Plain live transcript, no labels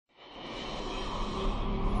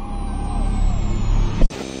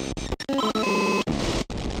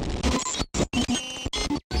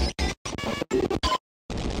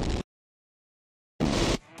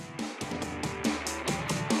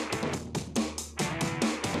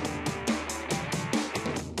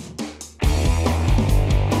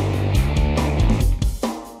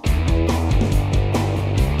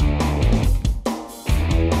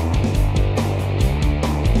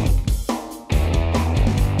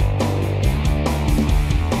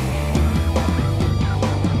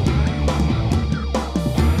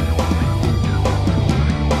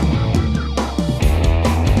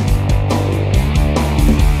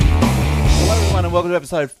to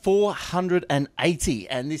episode 480,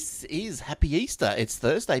 and this is Happy Easter. It's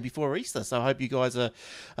Thursday before Easter, so I hope you guys are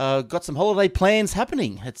got some holiday plans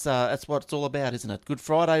happening. That's what it's all about, isn't it? Good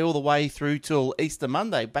Friday all the way through till Easter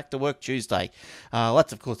Monday, back to work Tuesday.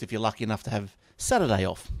 That's, of course, if you're lucky enough to have Saturday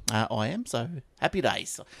off. I am, so happy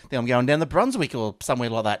days. I think I'm going down to Brunswick or somewhere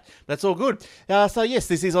like that. That's all good. So yes,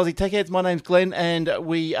 this is Aussie Tech Heads. My name's Glenn, and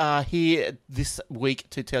we are here this week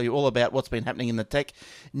to tell you all about what's been happening in the tech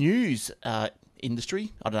news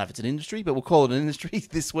industry. I don't know if it's an industry, but we'll call it an industry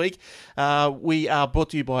this week. We are brought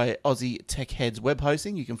to you by Aussie Tech Heads Web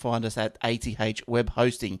Hosting. You can find us at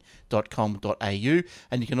athwebhosting.com.au,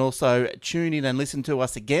 and you can also tune in and listen to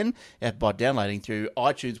us again by downloading through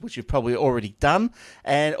iTunes, which you've probably already done,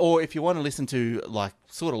 or if you want to listen to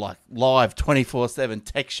sort of like live 24/7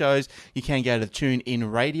 tech shows, you can go to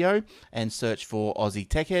TuneIn Radio and search for Aussie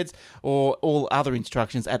Tech Heads, or all other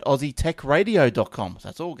instructions at aussietechradio.com. So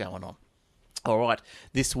that's all going on. All right,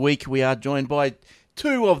 this week we are joined by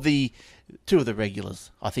two of the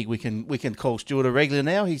regulars. I think we can call Stuart a regular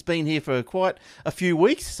now. He's been here for quite a few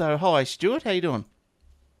weeks. So hi, Stuart. How you doing?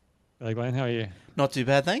 Hey, Glenn. How are you? Not too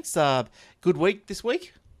bad, thanks. Good week this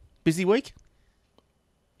week. Busy week.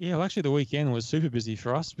 Yeah, well, actually, the weekend was super busy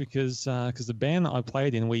for us because the band that I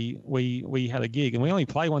played in, we had a gig, and we only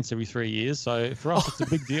play once every 3 years. So for us, it's a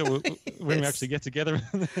big deal when we actually get together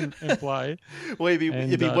and play. Well,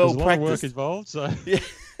 you'd be well practiced. There's a lot of work involved, so yeah.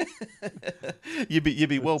 you'd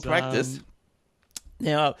be well practiced.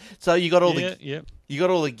 Now, so you got all you got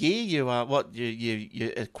all the gear. Your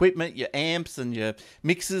equipment, your amps, and your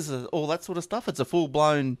mixers, all that sort of stuff. It's a full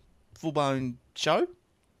blown show.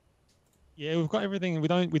 Yeah, we've got everything. We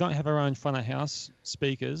don't have our own front of house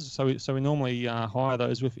speakers, so we normally hire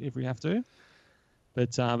those if we have to.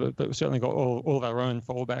 But we've certainly got all of our own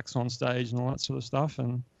fallbacks on stage and all that sort of stuff,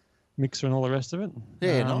 and mixer and all the rest of it.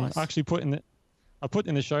 Yeah, nice. I actually put in the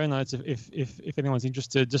show notes if anyone's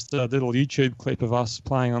interested, just a little YouTube clip of us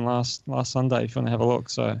playing on last Sunday if you want to have a look.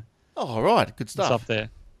 So. Oh, all right, good stuff. It's up there.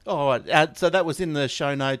 Oh, all right. So that was in the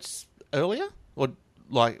show notes earlier, or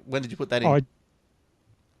when did you put that in?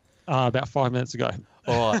 About 5 minutes ago.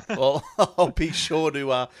 All right. Well, I'll be sure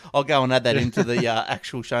to. I'll go and add that into the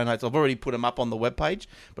actual show notes. I've already put them up on the webpage.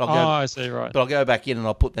 But I see. Right. But I'll go back in and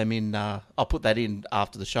I'll put them in. I'll put that in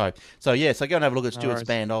after the show. So yeah. So go and have a look at Stuart's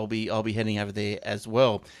band. I'll be heading over there as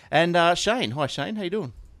well. And Shane. Hi, Shane. How you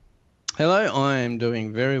doing? Hello. I am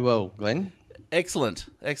doing very well, Glenn. Excellent.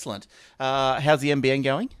 How's the NBN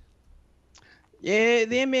going? Yeah,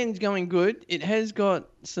 the NBN's going good. It has got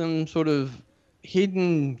some sort of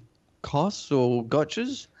hidden costs or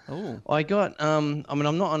gotchas. Oh. I got I'm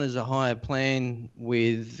not on as a higher plan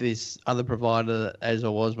with this other provider as I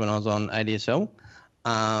was when I was on ADSL,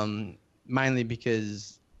 mainly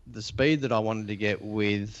because the speed that I wanted to get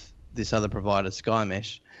with this other provider,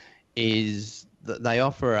 SkyMesh, is that they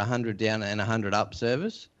offer 100 down and 100 up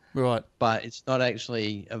service. Right. But it's not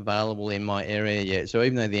actually available in my area yet. So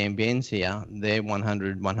even though the NBN's here, their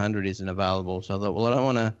 100 isn't available. So I thought, well, I don't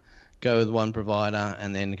want to go with one provider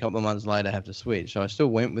and then a couple of months later have to switch. So I still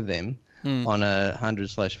went with them on a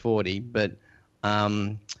 100/40, but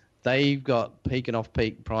they've got peak and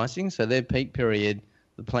off-peak pricing. So their peak period,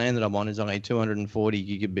 the plan that I'm on is only 240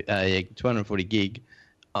 gig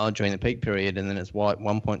during the peak period, and then it's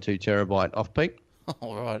 1.2 terabyte off-peak.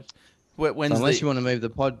 All right. So unless you want to move the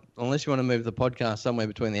podcast somewhere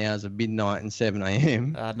between the hours of midnight and 7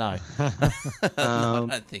 a.m. No. No, I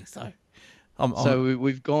don't think so.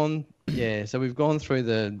 We've gone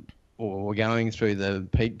through we're going through the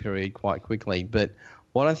peak period quite quickly. But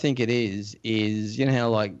what I think it is you know how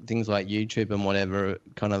like things like YouTube and whatever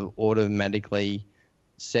kind of automatically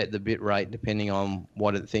set the bit rate depending on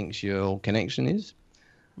what it thinks your connection is.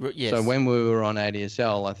 Yes. So when we were on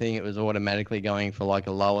ADSL, I think it was automatically going for like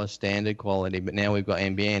a lower standard quality, but now we've got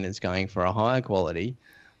NBN, it's going for a higher quality.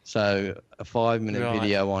 So a 5-minute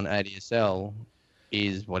video on ADSL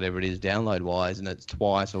is whatever it is download-wise, and it's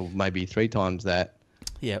twice or maybe 3 times that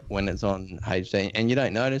when it's on HD. And you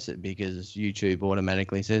don't notice it because YouTube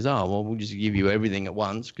automatically says, oh, well, we'll just give you everything at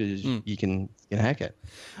once because you can hack it.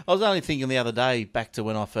 I was only thinking the other day, back to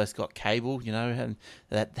when I first got cable, and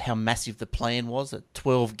how massive the plan was at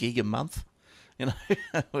 12 gig a month. It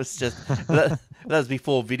was just, that was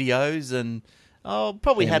before videos and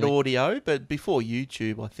probably had audio, but before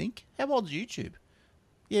YouTube, I think. How old's YouTube?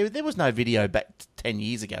 Yeah, there was no video back 10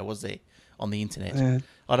 years ago, was there, on the internet?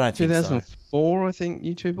 I don't think 2004, I think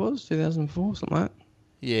YouTube was. 2004, something like that.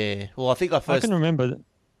 Yeah. Well, I think I can remember that.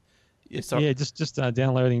 Yeah, sorry. Yeah, just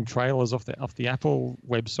downloading trailers off the Apple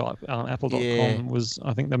website. Apple.com was,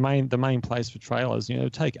 I think, the main place for trailers. It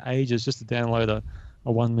would take ages just to download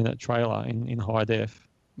a 1-minute trailer in high def.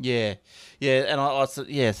 Yeah, and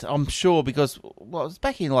yes, I'm sure because it was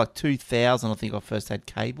back in like 2000. I think I first had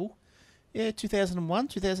cable. Yeah, 2001,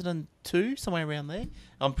 2002, somewhere around there.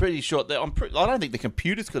 I'm pretty sure that I don't think the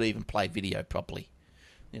computers could even play video properly.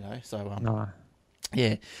 So No.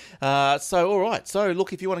 yeah. So, all right. So,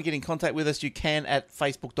 look, if you want to get in contact with us, you can at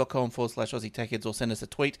facebook.com/Aussie Tech Heads or send us a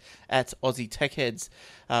tweet at Aussie Tech Heads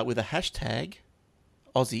with a hashtag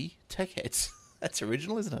Aussie Tech Heads. That's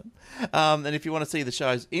original, isn't it? And if you want to see the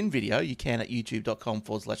shows in video, you can at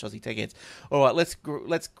youtube.com/Aussie Tech Heads. All right, let's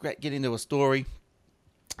get into a story.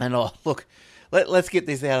 And look, let's get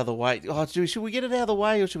this out of the way. Should we get it out of the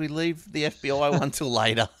way or should we leave the FBI one till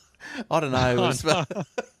later? I don't know.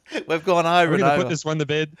 We've gone over We're and going to over. put this one to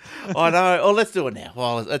bed. I know. Oh, let's do it now.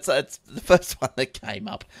 Well, it's the first one that came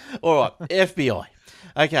up. All right, FBI.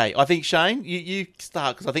 Okay, I think Shane, you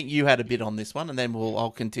start because I think you had a bit on this one, and then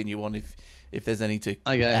I'll continue on if there's any to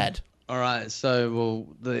add. All right. So,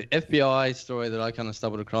 the FBI story that I kind of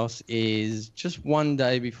stumbled across is just one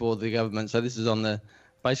day before the government. So this is on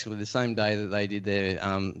basically the same day that they did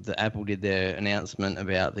that Apple did their announcement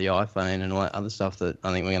about the iPhone and all that other stuff that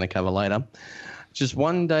I think we're going to cover later. Just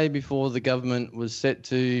one day before the government was set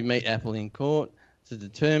to meet Apple in court to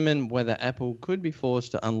determine whether Apple could be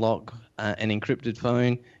forced to unlock an encrypted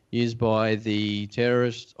phone used by the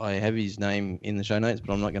terrorist. I have his name in the show notes,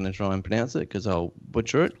 but I'm not going to try and pronounce it because I'll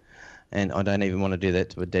butcher it, and I don't even want to do that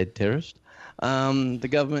to a dead terrorist. The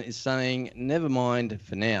government is saying, never mind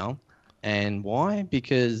for now. And why?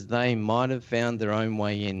 Because they might have found their own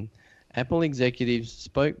way in. Apple executives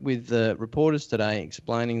spoke with reporters today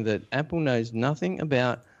explaining that Apple knows nothing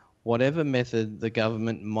about whatever method the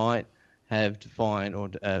government might have to find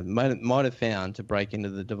or might have found to break into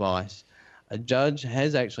the device. A judge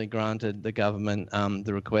has actually granted the government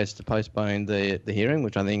the request to postpone the hearing,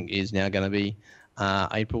 which I think is now going to be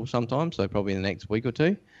April sometime, so probably in the next week or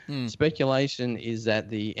two. Speculation is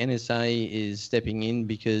that the NSA is stepping in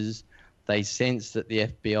because they sensed that the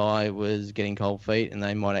FBI was getting cold feet and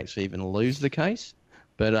they might actually even lose the case.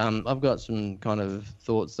 But I've got some kind of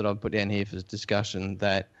thoughts that I've put down here for discussion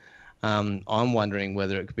that I'm wondering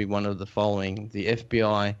whether it could be one of the following. The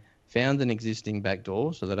FBI found an existing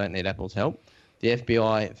backdoor, so they don't need Apple's help. The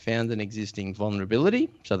FBI found an existing vulnerability,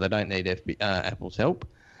 so they don't need Apple's help.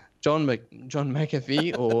 John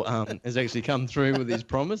McAfee has actually come through with his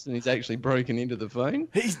promise and he's actually broken into the phone.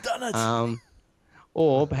 He's done it.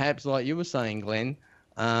 Or perhaps, like you were saying, Glenn,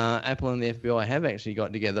 Apple and the FBI have actually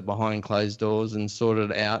got together behind closed doors and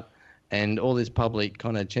sorted it out, and all this public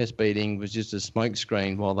kind of chest beating was just a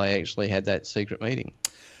smokescreen while they actually had that secret meeting.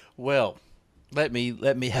 Well, let me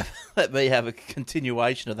have a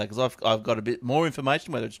continuation of that because I've got a bit more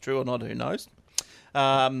information, whether it's true or not, who knows.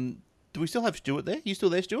 Do we still have Stuart there? You still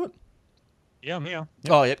there, Stuart? Yeah, I'm here.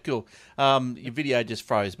 Yep. Oh, yep, cool. Your video just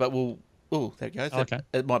froze, but we'll... Oh, there it goes. Okay.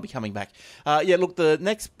 It might be coming back. Yeah, look,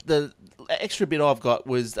 the extra bit I've got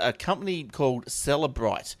was a company called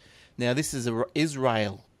Cellebrite. Now, this is an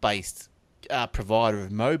Israel-based provider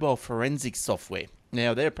of mobile forensic software.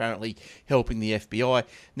 Now, they're apparently helping the FBI.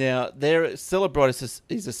 Now, Cellebrite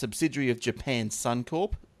is a subsidiary of Japan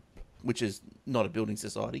Suncorp, which is not a building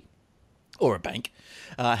society or a bank,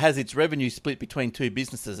 has its revenue split between two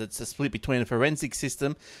businesses. It's a split between a forensic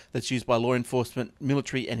system that's used by law enforcement,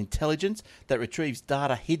 military and intelligence that retrieves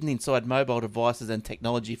data hidden inside mobile devices and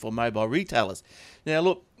technology for mobile retailers. Now,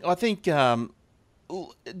 look, I think, I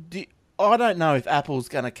don't know if Apple's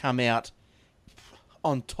going to come out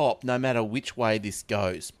on top no matter which way this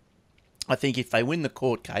goes. I think if they win the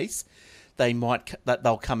court case,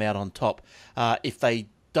 they'll come out on top. If they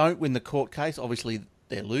don't win the court case, obviously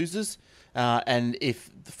they're losers. And if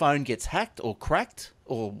the phone gets hacked or cracked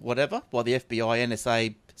or whatever by the FBI,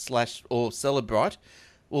 NSA or Cellebrite,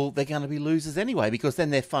 well, they're going to be losers anyway because then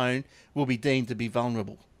their phone will be deemed to be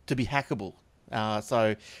vulnerable, to be hackable.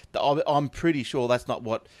 So I'm pretty sure that's not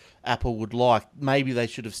what Apple would like. Maybe they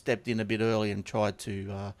should have stepped in a bit early and tried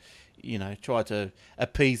to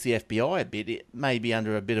appease the FBI a bit, maybe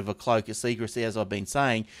under a bit of a cloak of secrecy, as I've been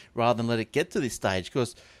saying, rather than let it get to this stage.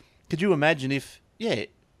 Because could you imagine if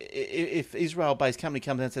Israel-based company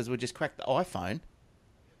comes out and says, we just cracked the iPhone,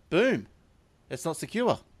 boom, it's not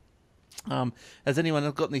secure. Has anyone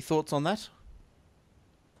got any thoughts on that?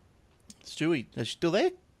 Stewie, is she still there?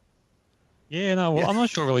 Yeah, no, well, I'm not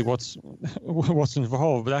sure really what's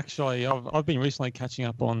involved, but actually I've been recently catching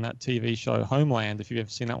up on that TV show Homeland, if you've ever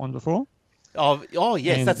seen that one before. Oh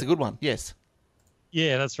yes, that's a good one, yes.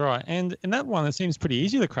 Yeah, that's right. And in that one, it seems pretty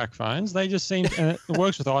easy to crack phones. They just seem, and it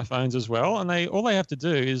works with iPhones as well. And all they have to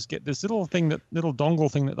do is get this little dongle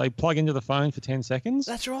thing that they plug into the phone for 10 seconds.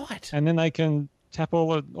 That's right. And then they can tap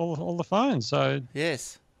all the phones. So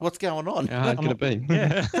Yes. What's going on? How hard can it be?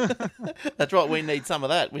 yeah, That's right. We need some of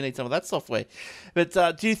that. We need some of that software. But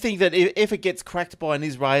do you think that if it gets cracked by an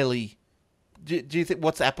Israeli, do you think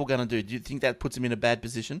what's Apple going to do? Do you think that puts them in a bad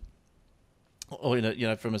position, or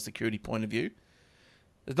from a security point of view?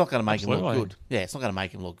 It's not going to make him look good. Yeah, it's not going to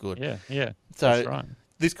make him look good. yeah. So That's right.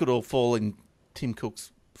 this could all fall in Tim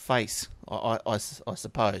Cook's face, I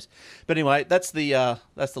suppose. But anyway, that's the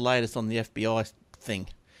latest on the FBI thing.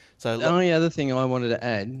 So The only other thing I wanted to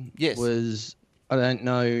add Yes. was, I don't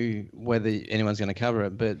know whether anyone's going to cover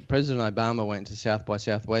it, but President Obama went to South by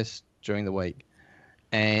Southwest during the week,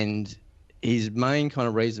 and his main kind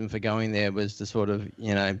of reason for going there was to sort of,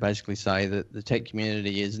 basically say that the tech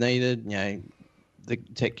community is needed. The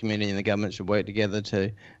tech community and the government should work together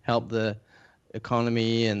to help the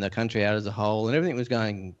economy and the country out as a whole, and everything was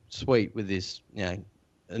going sweet with this,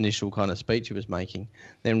 initial kind of speech he was making.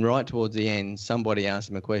 Then right towards the end, somebody asked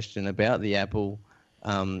him a question about the Apple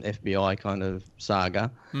FBI kind of saga,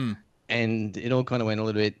 and it all kind of went a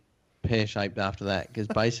little bit pear-shaped after that, because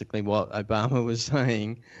basically what Obama was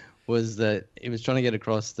saying was that he was trying to get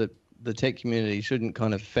across that the tech community shouldn't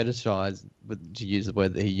kind of fetishize, to use the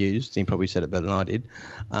word that he used, he probably said it better than I did,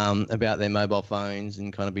 about their mobile phones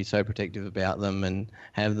and kind of be so protective about them and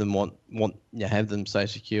have them have them so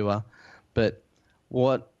secure. But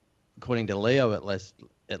what, according to Leo at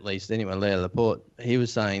least anyway, Leo Laporte, he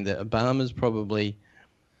was saying that Obama's probably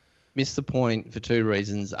missed the point for two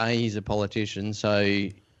reasons. A, he's a politician, so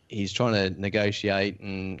he's trying to negotiate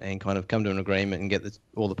and kind of come to an agreement and get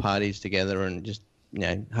all the parties together and just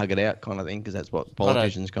hug it out kind of thing, because that's what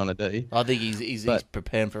politicians kind of do. I think he's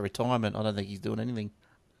preparing for retirement. I don't think he's doing anything.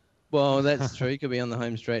 Well, that's true. He could be on the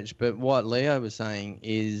home stretch. But what Leo was saying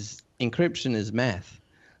is encryption is math.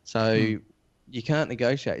 So you can't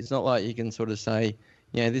negotiate. It's not like you can sort of say,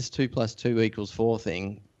 this 2 + 2 = 4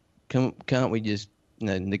 thing, can't we just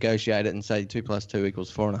negotiate it and say 2 + 2 =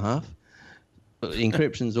 4.5?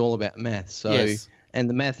 Encryption's all about math. So, Yes. And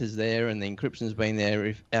the math is there and the encryption's been there.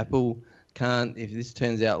 If this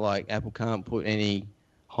turns out like Apple can't put any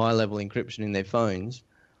high-level encryption in their phones,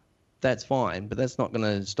 that's fine, but that's not going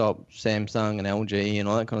to stop Samsung and LG and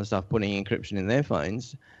all that kind of stuff putting encryption in their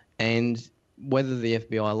phones. And whether the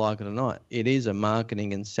FBI like it or not, it is a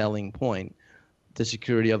marketing and selling point, the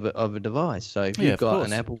security of a device. So if you've got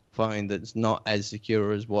an Apple phone that's not as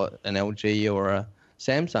secure as what an LG or a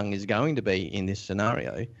Samsung is going to be in this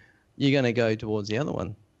scenario, you're going to go towards the other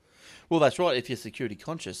one. Well, that's right. If you're security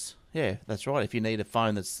conscious, yeah, that's right. If you need a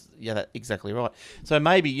phone that's that's exactly right. So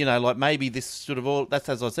maybe maybe this should have all. That's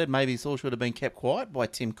as I said. Maybe this all should have been kept quiet by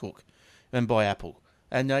Tim Cook and by Apple,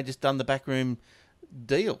 and just done the backroom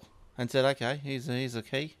deal and said, okay, here's a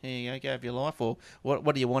key. Here you go have your life. Or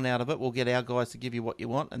what do you want out of it? We'll get our guys to give you what you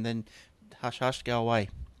want, and then hush hush, go away.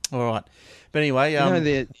 All right. But anyway,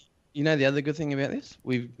 the other good thing about this,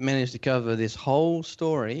 we've managed to cover this whole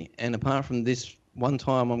story, and apart from this one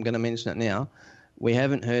time, I'm going to mention it now, we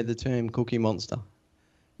haven't heard the term Cookie Monster.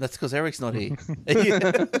 That's because Eric's not here.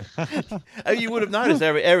 You would have noticed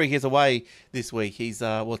Eric is away this week. He's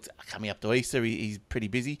coming up to Easter. He's pretty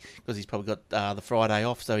busy because he's probably got the Friday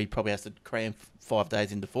off, so he probably has to cram 5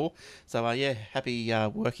 days into 4. So happy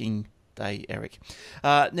working day, Eric.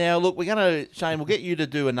 Now look, Shane, we'll get you to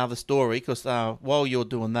do another story because while you're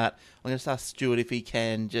doing that, I'm going to ask Stuart if he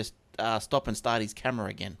can just stop and start his camera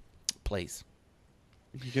again, please.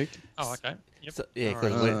 Oh, okay. Yep.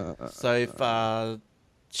 So, if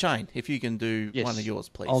Shane, if you can do one of yours,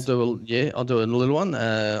 please. I'll do a little one.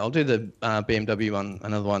 I'll do the BMW one,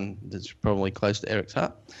 another one that's probably close to Eric's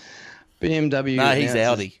heart. BMW. No, he's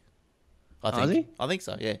Audi. I think. Is he? I think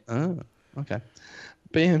so. Yeah. Oh, okay.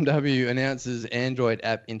 BMW announces Android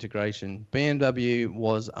app integration. BMW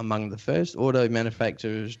was among the first auto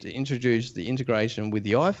manufacturers to introduce the integration with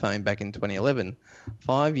the iPhone back in 2011.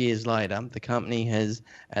 5 years later, the company has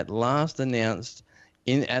at last announced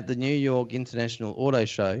at the New York International Auto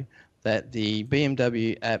Show that the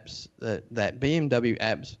BMW apps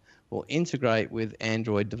will integrate with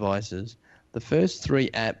Android devices. The first 3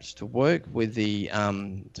 apps to work with the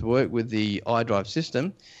iDrive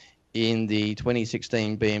system in the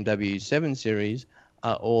 2016 BMW 7 Series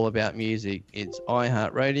are all about music. It's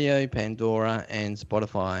iHeartRadio, Pandora, and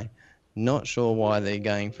Spotify. Not sure why they're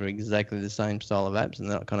going for exactly the same style of apps and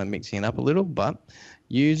they're not kind of mixing it up a little, but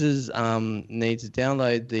users need to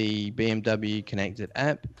download the BMW Connected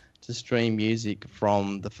app to stream music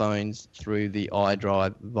from the phones through the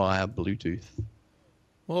iDrive via Bluetooth.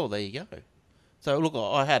 Well, there you go. So look,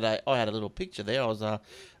 I had a little picture there. I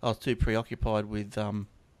was too preoccupied with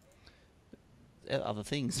other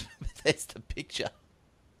things. That's the picture.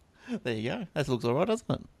 There you go. That looks all right, doesn't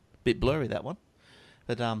it? Bit blurry, that one.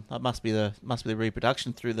 But it must be the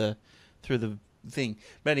reproduction through the thing.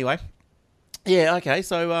 But anyway, yeah, okay.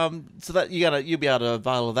 So so that you'll be able to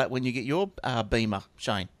avail that when you get your Beamer,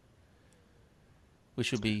 Shane. We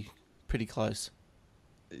should be pretty close.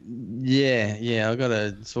 Yeah. I've got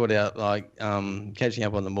to sort out like catching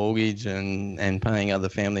up on the mortgage and paying other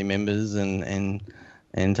family members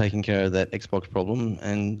and taking care of that Xbox problem.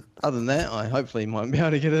 And other than that, I hopefully might be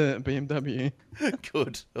able to get a BMW.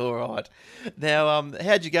 Good. All right. Now,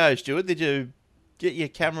 how'd you go, Stuart? Did you get your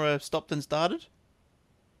camera stopped and started?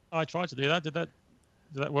 I tried to do that. Did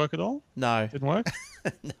that work at all? No. Didn't work?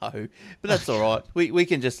 No. But that's all right. We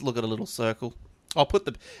can just look at a little circle. I'll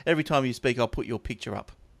put every time you speak, I'll put your picture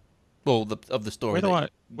up. Well, of the story. How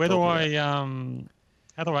do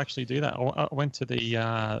I actually do that? I went to the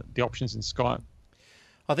options in Skype.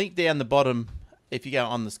 I think down the bottom, if you go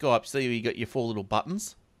on the Skype, see you got your 4 little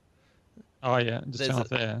buttons. Oh yeah, just turn off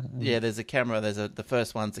there. Yeah, there's a camera. The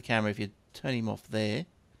first one's the camera. If you turn him off there,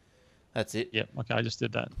 that's it. Yep. Okay, I just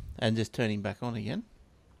did that. And just turn him back on again.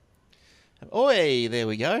 Oi, there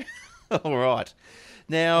we go. All right.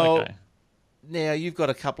 Now you've got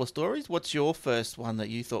a couple of stories. What's your first one that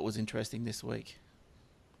you thought was interesting this week?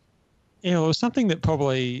 Yeah, well, something that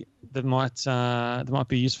might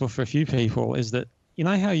be useful for a few people is that, you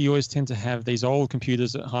know how you always tend to have these old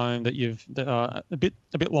computers at home that are a bit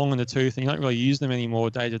long in the tooth, and you don't really use them anymore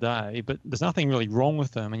day to day, but there's nothing really wrong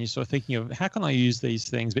with them, and you're sort of thinking of how can I use these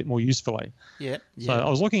things a bit more usefully. Yeah. So I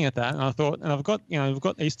was looking at that, and I thought, and we've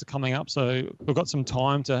got Easter coming up, so we've got some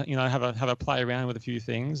time to have a play around with a few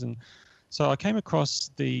things, and so I came across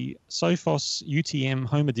the Sophos UTM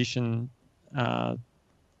Home Edition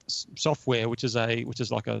software, which is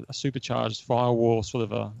like a supercharged firewall sort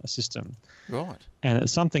of a system. Right. And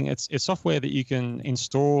it's software that you can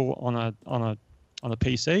install on a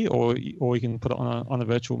PC or you can put it on a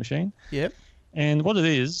virtual machine. Yep. And what it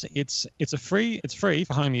is, it's free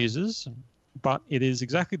for home users, but it is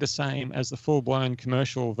exactly the same as the full-blown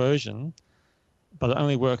commercial version, but it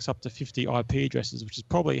only works up to 50 IP addresses, which is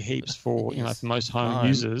probably heaps for for most home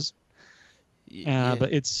users. Yeah.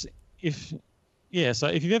 But so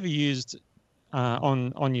if you've ever used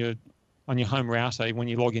on your home router, when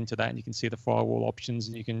you log into that and you can see the firewall options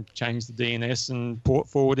and you can change the DNS and port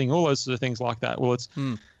forwarding, all those sort of things like that. Well,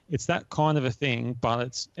 it's that kind of a thing,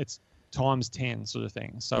 but it's times 10 sort of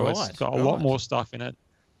thing. So it's got a lot more stuff in it,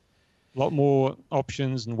 a lot more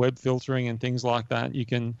options and web filtering and things like that. You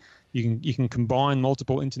can combine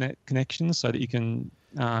multiple internet connections so that you can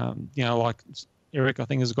like Eric, I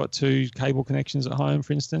think, has got 2 cable connections at home,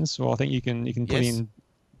 for instance. Or I think you can put in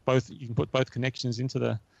both. You can put both connections into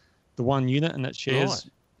the one unit, and that shares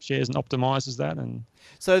and optimizes that. And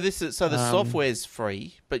so the software's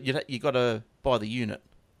free, but you got to buy the unit.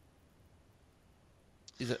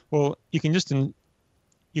 Is it? Well, you can just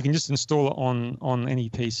install it on any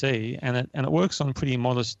PC, and it works on pretty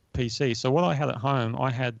modest PC. So what I had at home,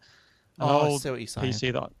 I had an old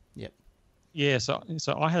PC that. Yeah, so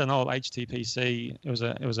I had an old HTPC. It was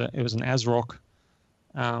an ASRock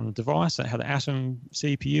device that had an Atom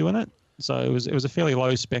CPU in it. So it was a fairly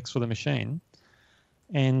low specs for the machine,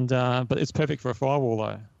 and but it's perfect for a firewall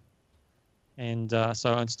though. And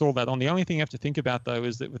so I installed that on. The only thing you have to think about though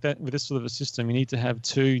is that with this sort of a system, you need to have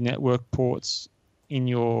 2 network ports in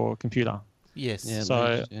your computer. Yes. Yeah,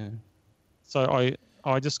 so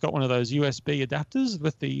I just got one of those USB adapters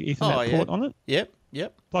with the Ethernet port on it.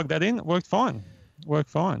 Yep. Plug that in. It worked fine.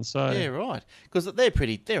 So yeah, right. Because they're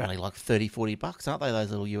only like $30-$40, aren't they?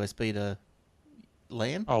 Those little USB to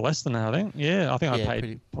LAN. Oh, less than that, I think. Yeah, I think I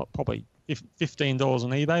paid probably $15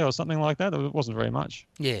 on eBay or something like that. It wasn't very much.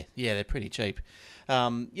 Yeah, they're pretty cheap.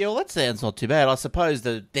 Well, that sounds not too bad. I suppose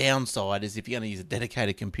the downside is if you're going to use a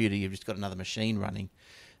dedicated computer, you've just got another machine running.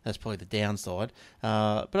 That's probably the downside.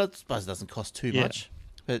 But I suppose it doesn't cost too much.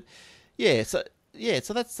 But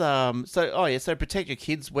so that's so protect your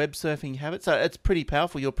kids' web surfing habits. So it's pretty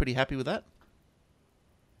powerful. You're pretty happy with that?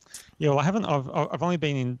 Yeah, well, I haven't. I've only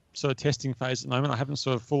been in sort of testing phase at the moment. I haven't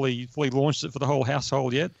sort of fully launched it for the whole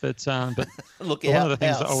household yet. But look one out, of the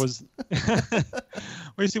things house. that I was.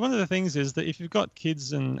 Well, you see, one of the things is that if you've got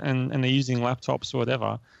kids and they're using laptops or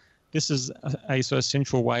whatever, this is a sort of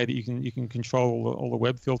central way that you can control all the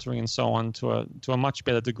web filtering and so on to a much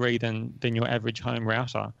better degree than your average home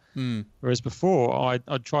router. Whereas before,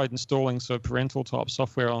 I'd tried installing sort of parental type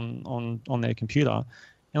software on their computer,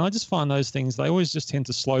 and I just find those things, they always just tend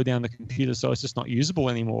to slow down the computer, so it's just not usable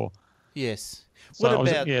anymore. Yes. So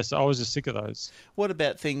I was just sick of those. What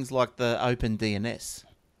about things like the OpenDNS,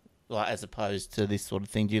 like as opposed to this sort of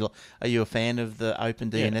thing? Are you a fan of the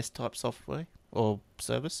OpenDNS type software or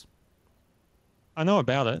service? I know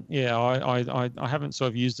about it. Yeah, I haven't sort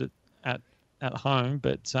of used it at home,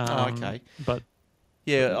 but Okay. but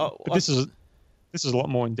Yeah. but this is a lot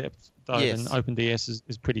more in depth though than Yes. OpenDS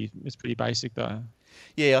is pretty basic though.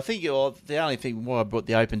 Yeah, I think the only thing why I brought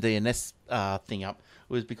the OpenDNS thing up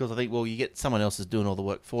was because I think, well, you get someone else is doing all the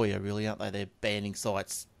work for you, really, aren't they? They're banning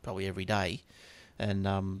sites probably every day, and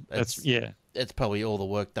it's probably all the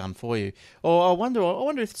work done for you. Or I wonder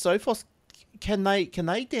if Sophos can they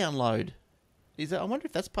download? I wonder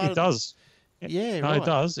if that's part It of does. Yeah, No, right. it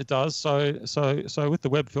does. It does. So with the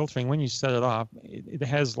web filtering, when you set it up, it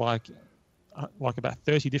has like about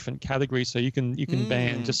 30 different categories. So you can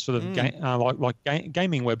ban just sort of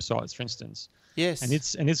gaming websites, for instance. Yes.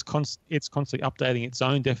 And it's constantly updating its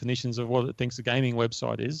own definitions of what it thinks a gaming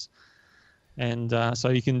website is. And so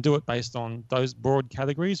you can do it based on those broad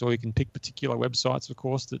categories, or you can pick particular websites, of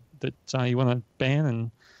course, that you want to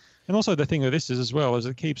ban. And also the thing with this is as well is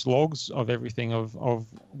it keeps logs of everything of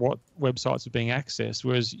what websites are being accessed,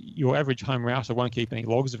 whereas your average home router won't keep any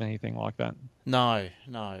logs of anything like that. No.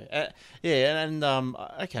 Yeah, and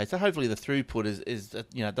okay, so hopefully the throughput is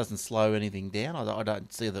it doesn't slow anything down. I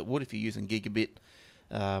don't see that it would if you're using gigabit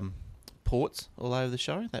ports all over the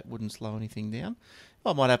show. That wouldn't slow anything down.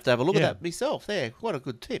 I might have to have a look at that myself. There, what a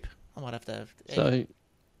good tip. I might have to have. So,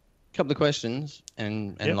 couple of questions,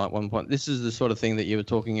 and like one point. This is the sort of thing that you were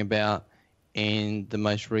talking about in the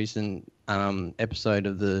most recent episode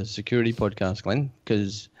of the security podcast, Glenn,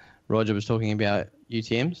 because Roger was talking about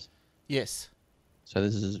UTMs. Yes. So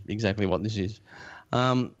this is exactly what this is.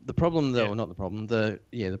 The problem, though, or not the problem, the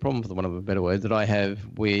problem, for the want of a better word, that I have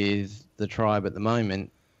with the tribe at the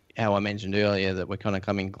moment, how I mentioned earlier that we're kind of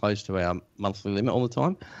coming close to our monthly limit all the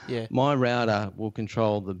time. Yeah. My router will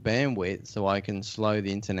control the bandwidth so I can slow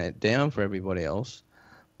the internet down for everybody else.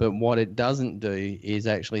 But what it doesn't do is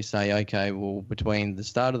actually say, okay, well, between the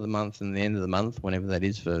start of the month and the end of the month, whenever that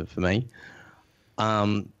is for me,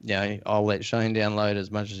 I'll let Shane download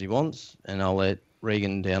as much as he wants, and I'll let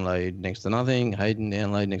Regan download next to nothing, Hayden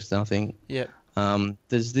download next to nothing. Yep.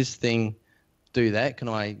 Does this thing do that? Can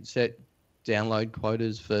I set download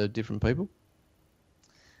quotas for different people?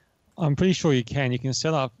 I'm pretty sure you can. You can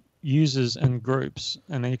set up users and groups,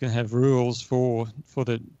 and then you can have rules for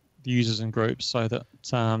the users and groups, so that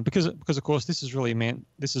because of course this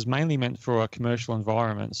is mainly meant for a commercial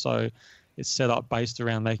environment, so it's set up based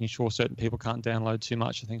around making sure certain people can't download too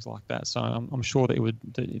much and things like that. So I'm sure that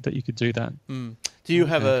you could do that. Do you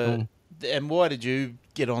have cool. And why did you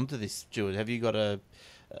get onto this, Stuart? Have you got a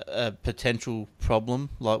potential problem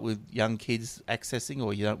like with young kids accessing,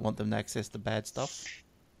 or you don't want them to access the bad stuff?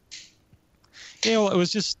 Yeah, well, it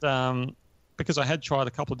was just because I had tried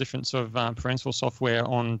a couple of different sort of parental software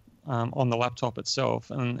on the laptop itself,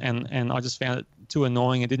 and I just found it too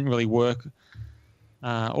annoying. It didn't really work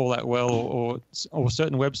all that well, or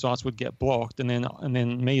certain websites would get blocked, and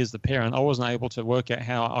then me as the parent, I wasn't able to work out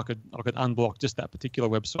how I could unblock just that particular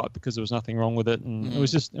website because there was nothing wrong with it, and it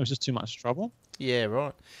was just too much trouble. Yeah,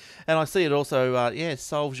 right. And I see it also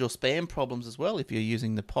solves your spam problems as well if you're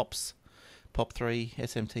using the POP3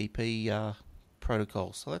 SMTP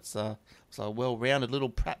protocol. So that's a well-rounded little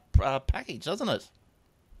package, doesn't it?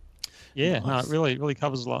 Yeah, Nice. No, it really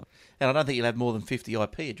covers a lot. And I don't think you'll have more than 50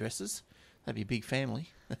 IP addresses. That'd be a big family.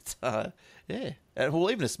 That's yeah. Well,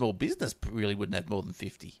 even a small business really wouldn't have more than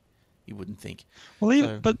 50. You wouldn't think.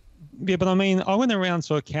 Well, but I mean, I went around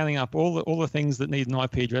sort of counting up all the things that need an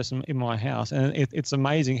IP address in my house, and it's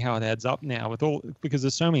amazing how it adds up now because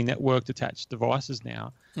there's so many networked attached devices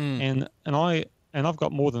now, and I've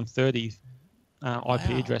got more than 30 IP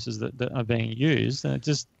addresses that are being used, and it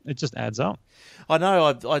just adds up. I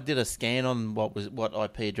know. I did a scan on what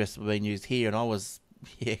IP addresses were being used here, and I was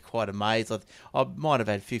quite amazed. I might have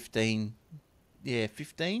had 15 to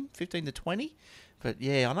 20. But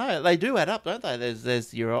yeah, I know they do add up, don't they?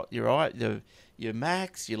 There's your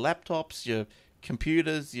Macs, your laptops, your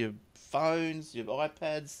computers, your phones, your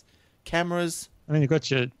iPads, cameras. And then you've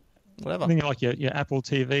got your whatever. Then you like your Apple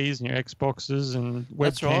TVs and your Xboxes and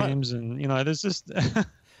webcams, and there's just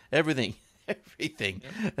everything.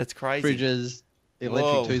 That's crazy. Fridges,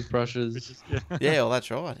 electric toothbrushes. Yeah, well,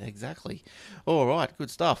 that's right. Exactly. All right,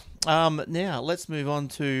 good stuff. Now, let's move on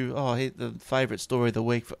to the favourite story of the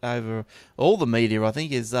week over all the media, I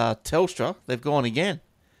think, is Telstra. They've gone again.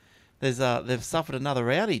 They've suffered another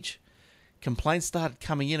outage. Complaints started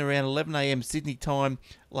coming in around 11 a.m. Sydney time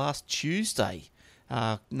last Tuesday.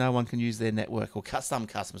 No one can use their network, or some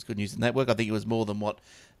customers couldn't use the network. I think it was more than what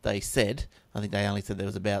they said. I think they only said there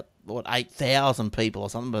was about 8,000 people or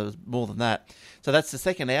something, but it was more than that. So that's the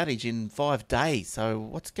second outage in 5 days. So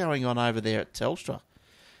what's going on over there at Telstra?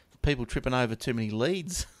 People tripping over too many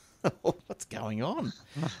leads. What's going on?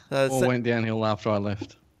 All went downhill after I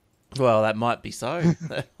left. Well, that might be so.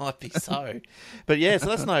 That might be so. But yeah, so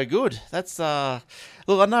that's no good. That's look,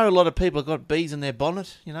 I know a lot of people have got bees in their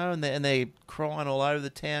bonnet, and they're crying all over the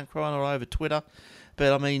town, crying all over Twitter.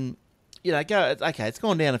 But I mean, it's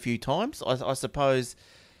gone down a few times. I suppose,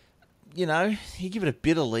 you give it a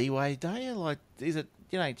bit of leeway, don't you? Like, is it,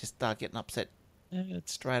 just start getting upset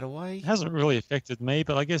straight away? It hasn't really affected me,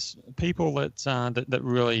 but I guess people that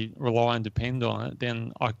really rely and depend on it,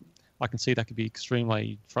 then I can see that could be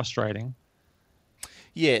extremely frustrating.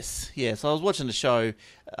 Yes. I was watching the show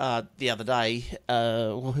the other day.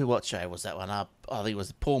 What show was that one up? I think it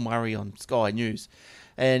was Paul Murray on Sky News.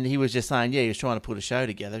 And he was just saying, he was trying to put a show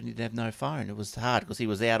together and he didn't have no phone. It was hard because he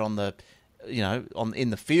was out on the, in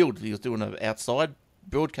the field. He was doing an outside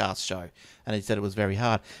broadcast show. And he said it was very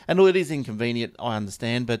hard. And look, it is inconvenient, I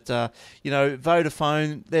understand. But,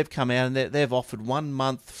 Vodafone, they've come out and they've offered 1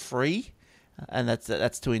 month free. And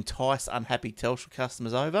that's to entice unhappy Telstra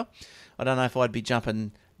customers over. I don't know if I'd be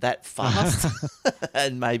jumping that fast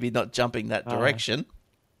and maybe not jumping that direction.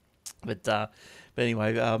 But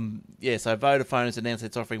anyway, so Vodafone has announced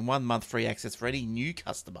it's offering 1 month free access for any new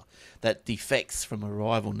customer that defects from a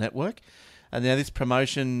rival network. And now this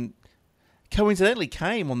promotion coincidentally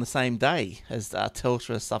came on the same day as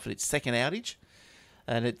Telstra suffered its second outage.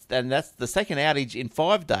 And that's the second outage in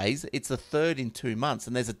 5 days. It's the third in 2 months.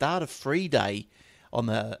 And there's a data-free day on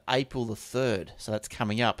the April the 3rd. So that's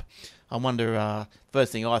coming up. I wonder,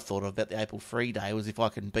 first thing I thought of about the April free day was if I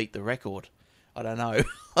can beat the record. I don't know.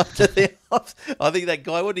 I think that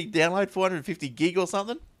guy, what did he download, 450 gig or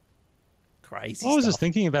something? Crazy I was stuff. just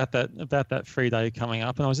thinking about that free day coming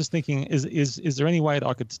up, and I was just thinking, is there any way that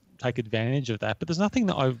I could take advantage of that? But there's nothing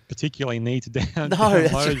that I particularly need to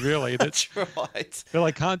download, really. That's right. That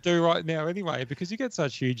I can't do right now anyway, because you get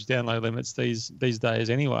such huge download limits these days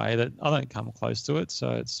anyway that I don't come close to it.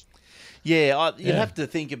 So it's you'd have to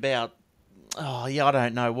think about. I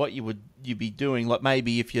don't know what you'd be doing. Like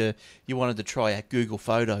maybe if you wanted to try out Google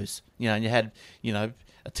Photos, and you had a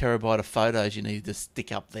terabyte of photos you needed to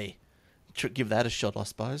stick up there. Give that a shot, I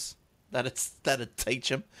suppose. That'd teach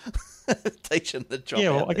them, to drop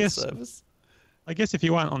out their service. I guess if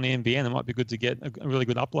you weren't on the NBN, it might be good to get a really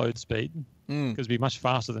good upload speed because it'd be much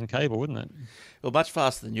faster than cable, wouldn't it? Well, much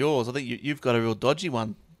faster than yours. I think you've got a real dodgy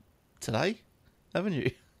one today, haven't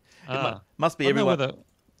you? It must be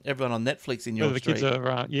everyone on Netflix in your street. The kids are,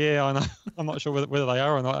 I know. I'm not sure whether they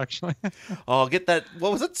are or not, actually. Get that.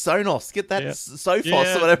 What was it? Sonos. Get that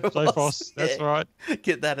Sophos or whatever it was. Sophos, that's right.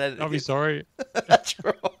 Get that. I'll be sorry. That's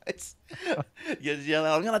right. You yell,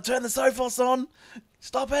 I'm going to turn the Sophos on.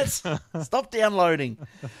 Stop it. Stop downloading.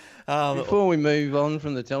 Before we move on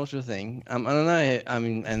from the Telstra thing, and I know,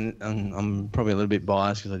 and I'm probably a little bit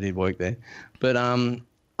biased because I did work there, but I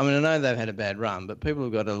know they've had a bad run, but people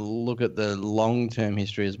have got to look at the long-term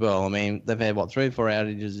history as well. I mean, they've had, 3 or 4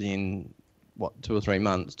 outages in, 2 or 3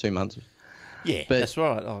 months, 2 months. Yeah, but, that's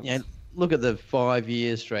right. Look at the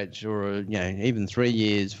 5-year stretch or, even 3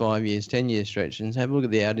 years, 5 years, 10-year stretch and have a look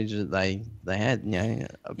at the outages that they had,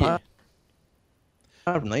 Apart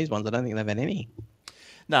from these ones, I don't think they've had any.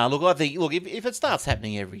 No, look, I think, if it starts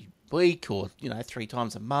happening every week or 3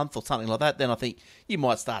 times a month or something like that, then I think you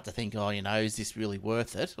might start to think, is this really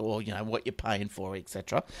worth it, or what you're paying for,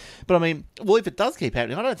 etc. But I mean, if it does keep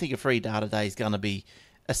happening, I don't think a free data day is going to be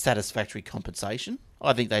a satisfactory compensation.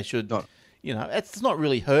 I think they should it's not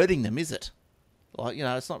really hurting them, is it? Like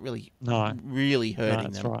it's not really really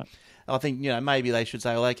hurting them. Right. I think maybe they should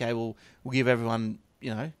say, well, okay, we'll give everyone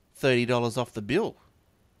 $30 off the bill.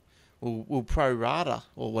 We'll pro rata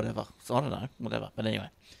or whatever. So I don't know, whatever. But anyway.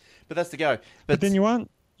 But that's the go. But then you aren't.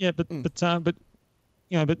 Yeah, but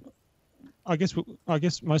I guess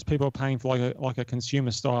most people are paying for like a consumer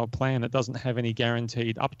style plan that doesn't have any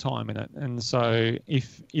guaranteed uptime in it. And so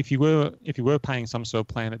if you were paying some sort of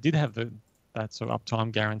plan that did have that sort of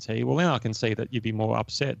uptime guarantee, well then I can see that you'd be more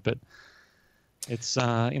upset. But it's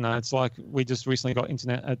it's like we just recently got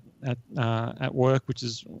internet at work, which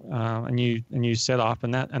is a new setup,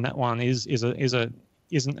 and that one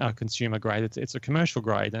isn't a consumer grade. It's a commercial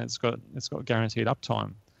grade, and it's got guaranteed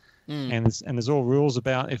uptime. And there's all rules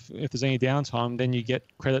about if there's any downtime, then you get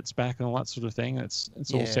credits back and all that sort of thing. It's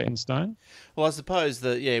all set in stone. Well, I suppose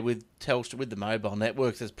that with Telstra, with the mobile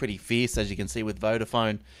networks, it's pretty fierce, as you can see with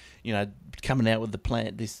Vodafone. Coming out with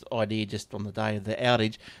this idea just on the day of the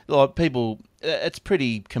outage. Like people, it's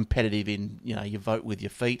pretty competitive in you vote with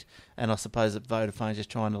your feet, and I suppose that Vodafone's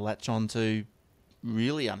just trying to latch on to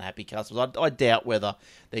really unhappy customers. I doubt whether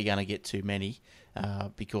they're going to get too many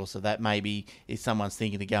because of that. Maybe if someone's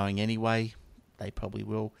thinking of going anyway, they probably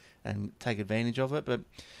will and take advantage of it. But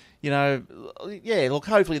yeah. Look,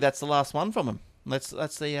 hopefully that's the last one from him. Let's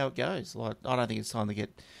see how it goes. Like, I don't think it's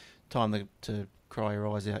time to cry your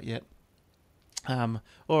eyes out yet. All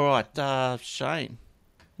right, Shane,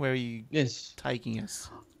 where are you taking us?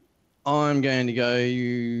 I'm going to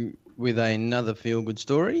go with another feel-good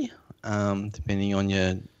story, depending on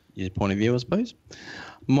your point of view, I suppose.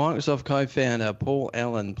 Microsoft co-founder Paul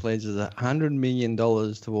Allen pledges $100 million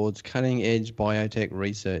towards cutting-edge biotech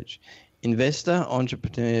research. Investor,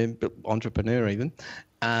 entrepreneur even,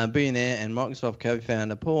 billionaire and Microsoft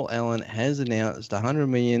co-founder Paul Allen has announced a $100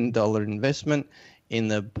 million investment in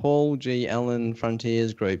the Paul G. Allen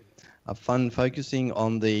Frontiers Group, a fund focusing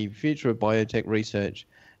on the future of biotech research.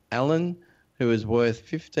 Allen, who is worth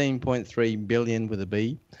 $15.3 billion with a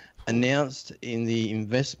B, announced the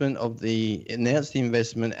investment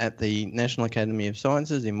at the National Academy of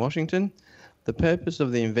Sciences in Washington. The purpose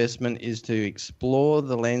of the investment is to explore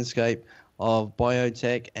the landscape of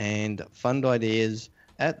biotech and fund ideas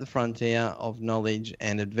at the frontier of knowledge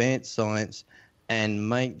and advanced science and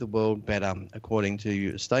make the world better, according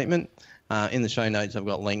to a statement. In the show notes, I've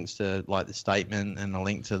got links to like the statement and a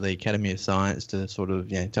link to the Academy of Science to sort of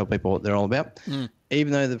tell people what they're all about.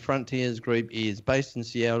 Even though the Frontiers Group is based in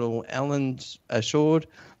Seattle, Allen assured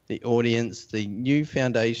the audience the new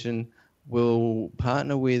foundation will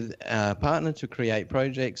partner to create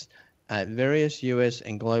projects at various US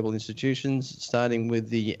and global institutions, starting with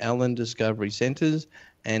the Allen Discovery Centers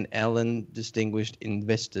and Allen Distinguished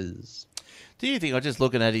Investors. Do you think, I'm just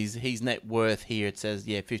looking at his net worth here, it says,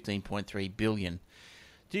 $15.3 billion.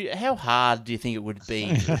 How hard do you think it would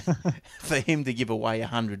be for him to give away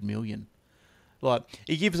 $100 million? Like,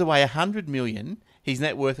 he gives away $100 million, his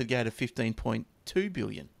net worth would go to $15.2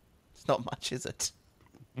 billion. It's not much, is it?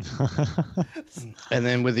 And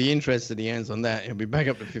then with the interest that he earns on that, he'll be back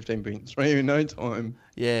up to 15.3 in no time.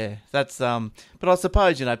 Yeah, that's but I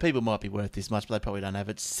suppose people might be worth this much, but they probably don't have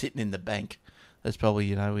it sitting in the bank. That's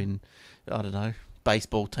probably in I don't know,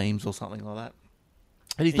 baseball teams or something like that.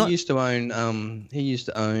 And he used to own.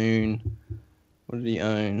 What did he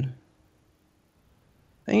own?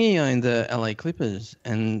 I think he owned the LA Clippers,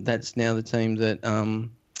 and that's now the team that the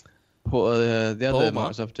other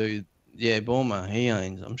Microsoft dude. Yeah, Ballmer, he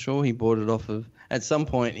owns. I'm sure he bought it off of... At some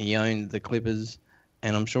point, he owned the Clippers,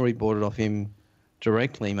 and I'm sure he bought it off him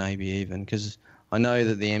directly, maybe even, because I know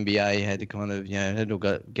that the NBA had to kind of, had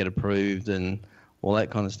to get approved and all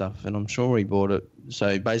that kind of stuff, and I'm sure he bought it.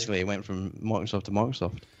 So basically, it went from Microsoft to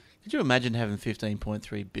Microsoft. Could you imagine having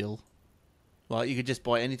 $15.3 billion? Like, you could just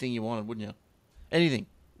buy anything you wanted, wouldn't you? Anything.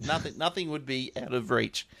 Nothing would be out of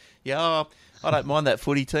reach. Yeah, I don't mind that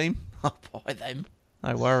footy team. I'll buy them.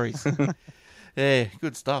 No worries. Yeah,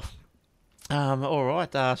 good stuff. All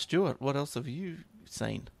right, Stuart, what else have you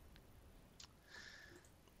seen?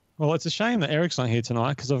 Well, it's a shame that Eric's not here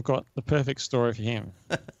tonight because I've got the perfect story for him.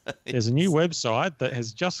 There's a new website that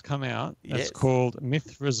has just come out. It's called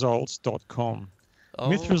mythresults.com. Oh.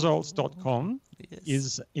 Mythresults.com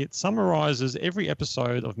it summarizes every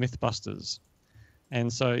episode of Mythbusters.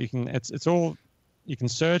 And so you can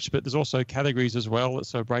search, but there's also categories as well.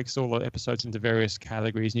 So it breaks all the episodes into various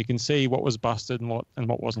categories, and you can see what was busted and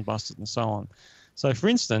what wasn't busted, and so on. So, for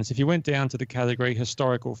instance, if you went down to the category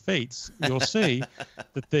historical feats, you'll see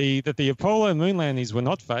that the Apollo moon landings were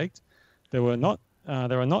not faked. There were not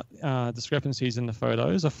discrepancies in the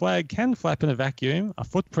photos. A flag can flap in a vacuum. A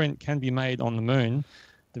footprint can be made on the moon.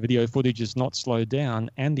 The video footage is not slowed down,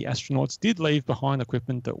 and the astronauts did leave behind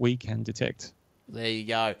equipment that we can detect. There you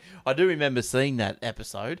go. I do remember seeing that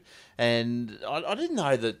episode, and I didn't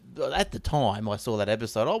know that at the time I saw that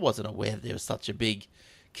episode. I wasn't aware that there was such a big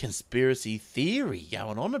conspiracy theory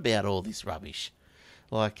going on about all this rubbish.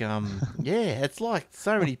 Like, it's like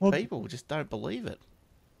so many people just don't believe it.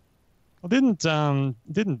 Well, didn't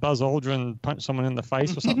Buzz Aldrin punch someone in the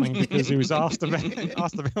face or something because he was asked about it?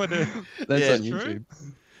 That's on YouTube.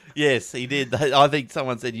 Yes, he did. I think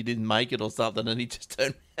someone said you didn't make it or something, and he just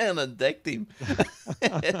turned around and decked him.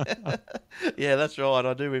 Yeah, that's right.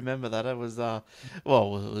 I do remember that. It was, it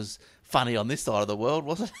was funny on this side of the world,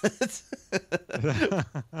 wasn't it?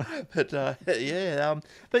 But I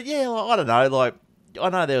don't know. Like, I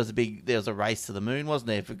know there was a race to the moon, wasn't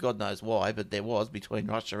there? For God knows why, but there was between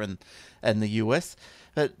Russia and the US.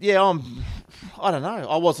 But yeah, I don't know.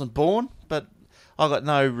 I wasn't born, but I got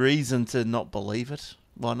no reason to not believe it.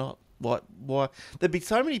 Why not? Why? There'd be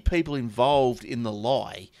so many people involved in the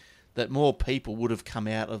lie that more people would have come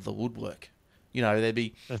out of the woodwork. There'd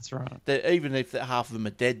be... That's right. Even if half of them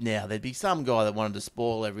are dead now, there'd be some guy that wanted to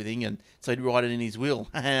spoil everything, and so he'd write it in his will.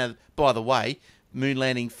 By the way, moon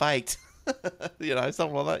landing faked.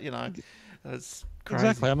 Something like that, Crazy.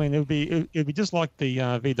 Exactly. I mean, it'd be just like the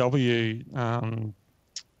VW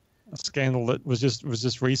scandal that was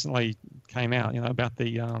just recently came out. You know, about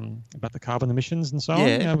the carbon emissions and so on.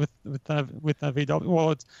 Yeah. You know, with VW.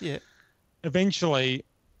 Well, it's Yeah. eventually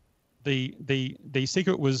the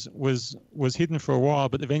secret was hidden for a while,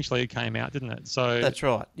 but eventually it came out, didn't it? So That's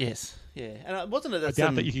right. Yes. Yeah. And wasn't it I that doubt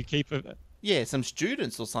some, that you could keep it. yeah, some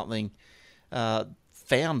students or something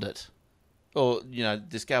found it, or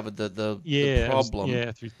discovered the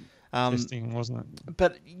problem. Through Um, testing, wasn't it?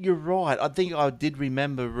 But you're right. I think I did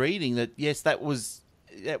remember reading that. Yes, that was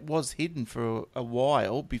hidden for a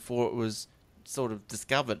while before it was sort of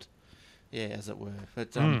discovered. Yeah, as it were.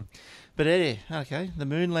 But okay, the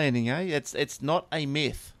moon landing, It's not a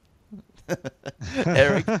myth.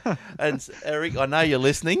 Eric, I know you're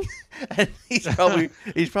listening, and he's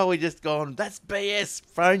probably just gone, that's BS.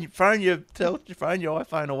 Phone your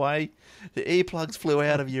iPhone away. The earplugs flew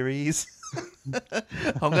out of your ears.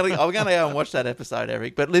 I'm gonna go and watch that episode,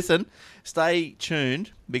 Eric. But listen, stay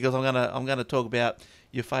tuned because I'm gonna talk about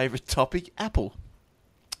your favourite topic, Apple.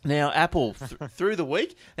 Now, Apple through the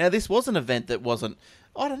week. Now, this was an event that wasn't.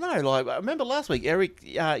 I don't know. Like, I remember last week, Eric,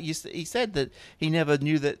 he said that he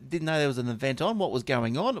didn't know there was an event on. What was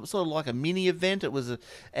going on? It was sort of like a mini event. It was a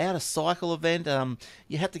out of cycle event.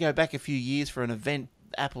 You had to go back a few years for an event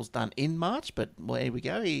Apple's done in March, but well, here we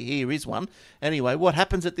go. Here is one. Anyway, what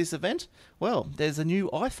happens at this event? Well, there's a new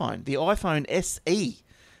iPhone, the iPhone SE.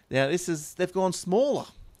 Now, they've gone smaller,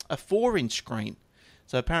 a 4-inch screen.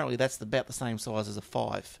 So apparently that's about the same size as a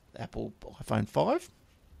 5, Apple iPhone 5.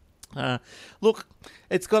 Look,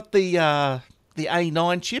 it's got the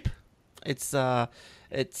A9 chip. It's the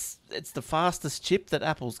fastest chip that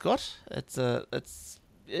Apple's got.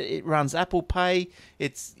 It runs Apple Pay.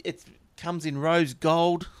 It comes in rose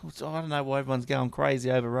gold. Which I don't know why everyone's going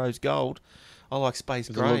crazy over rose gold. I like space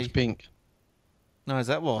grey. It looks pink. No, is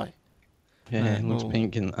that why? Yeah, it looks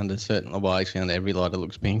pink and under certain. Well, actually, under every light it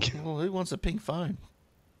looks pink. Well, who wants a pink phone?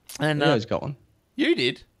 And Leo's got one. You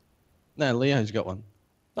did? No, Leo's got one.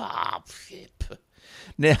 Ah, flip.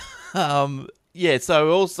 Now, so the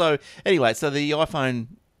iPhone,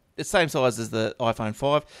 it's same size as the iPhone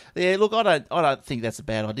 5. Yeah, look, I don't think that's a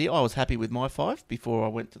bad idea. I was happy with my 5 before I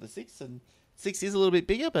went to the 6, and 6 is a little bit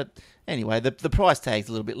bigger, but anyway, the price tag's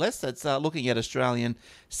a little bit less. It's looking at Australian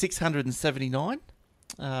 $679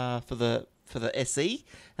 for the SE,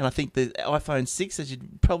 and I think the iPhone 6, as you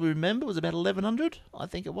probably remember, was about $1,100. I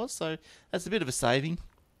think it was, so that's a bit of a saving.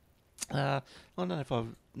 I don't know if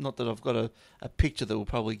not that I've got a picture that will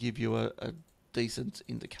probably give you a decent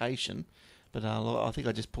indication, but I think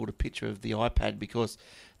I just pulled a picture of the iPad because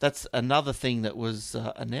that's another thing that was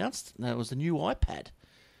announced. Now, it was the new iPad.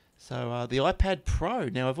 So the iPad Pro.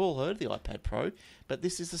 Now, I've all heard of the iPad Pro, but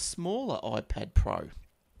this is a smaller iPad Pro.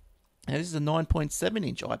 Now, this is a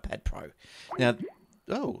 9.7-inch iPad Pro. Now,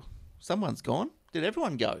 someone's gone. Did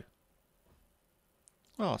everyone go?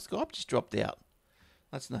 Oh, Skype just dropped out.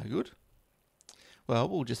 That's no good. Well,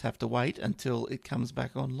 we'll just have to wait until it comes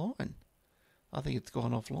back online. I think it's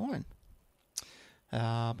gone offline.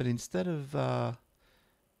 But instead of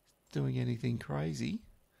doing anything crazy,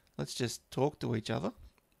 let's just talk to each other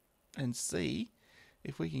and see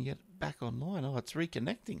if we can get it back online. Oh, it's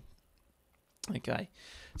reconnecting. Okay.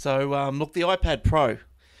 So, look, the iPad Pro,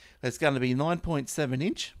 it's going to be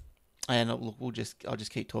 9.7-inch. And look, I'll just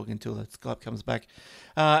keep talking until the Skype comes back.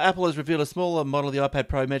 Apple has revealed a smaller model of the iPad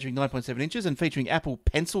Pro measuring 9.7 inches and featuring Apple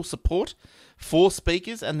Pencil support, 4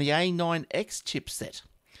 speakers, and the A9X chipset.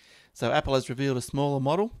 So Apple has revealed a smaller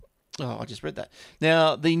model. Oh, I just read that.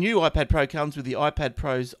 Now, the new iPad Pro comes with the iPad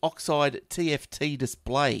Pro's Oxide TFT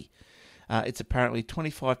display. It's apparently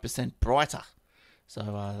 25% brighter.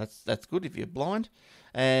 So that's good if you're blind.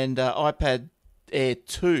 And iPad Air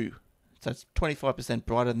 2. So it's 25%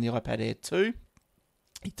 brighter than the iPad Air 2.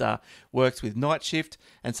 It works with night shift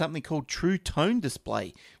and something called True Tone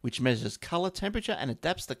Display, which measures colour temperature and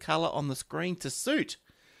adapts the colour on the screen to suit.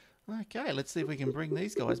 Okay, let's see if we can bring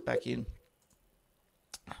these guys back in.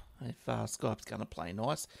 If Skype's going to play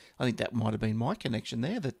nice. I think that might have been my connection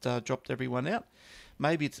there that dropped everyone out.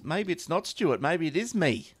 Maybe it's not Stuart. Maybe it is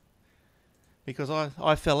me. Because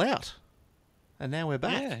I fell out. And now we're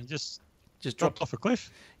back. Yeah, just dropped off a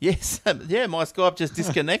cliff. Yes, yeah, my Skype just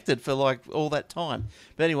disconnected for like all that time.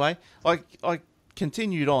 But anyway, I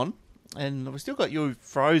continued on, and we still got you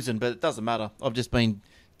frozen, but it doesn't matter. I've just been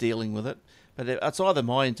dealing with it. But it's either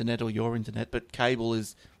my internet or your internet, but cable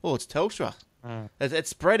is, it's Telstra. It's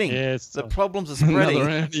spreading. Yeah, the problems are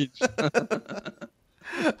spreading.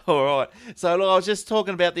 All right. So look, I was just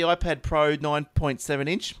talking about the iPad Pro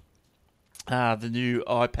 9.7-inch. the new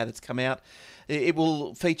iPad that's come out. It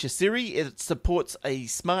will feature Siri. It supports a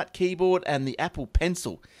smart keyboard and the Apple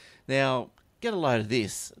Pencil. Now, get a load of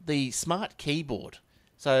this. The smart keyboard.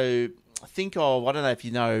 So, think of, I don't know if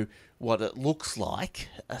you know what it looks like,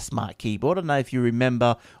 a smart keyboard. I don't know if you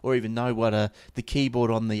remember or even know what the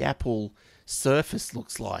keyboard on the Apple Surface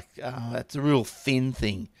looks like. It's a real thin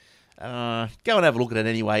thing. Go and have a look at it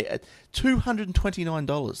anyway.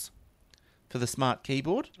 $229 for the smart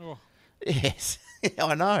keyboard. Oh. Yes,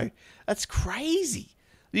 I know. That's crazy.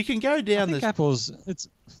 You can go down I think Apple's. It's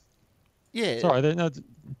yeah. sorry, they're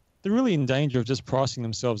really in danger of just pricing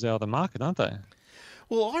themselves out of the market, aren't they?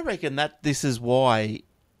 Well, I reckon that this is why.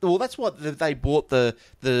 Well, that's what they bought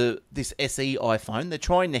this SE iPhone. They're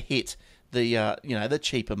trying to hit the the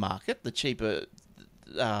cheaper market, the cheaper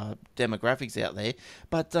demographics out there,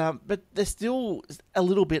 but they're still a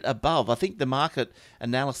little bit above. I think the market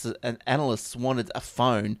analysts wanted a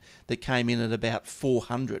phone that came in at about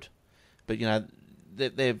 400, but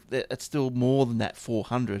it's still more than that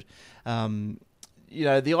 400. The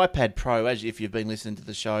iPad Pro, if you've been listening to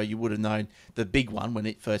the show, you would have known the big one when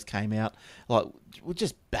it first came out. Like, we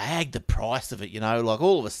just bagged the price of it. Like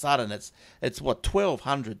all of a sudden it's what,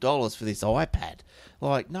 $1,200 for this iPad.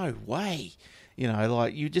 Like, no way.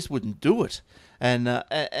 Like you just wouldn't do it. And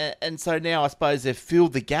so now I suppose they've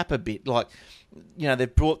filled the gap a bit. Like,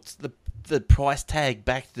 they've brought the price tag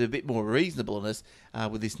back to a bit more reasonableness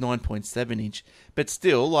with this 9.7 inch. But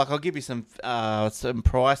still, like, I'll give you some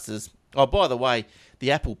prices. Oh, by the way,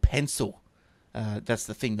 the Apple Pencil, that's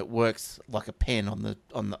the thing that works like a pen on the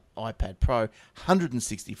iPad Pro,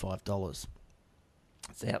 $165.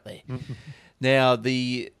 It's out there. Now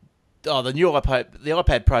the new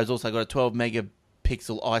iPad Pro's also got a 12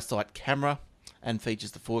 megapixel iSight camera and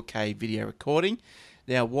features the 4K video recording.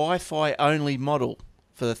 Now, Wi-Fi only model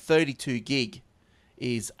for the 32 gig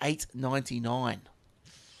is $899.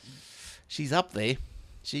 She's up there.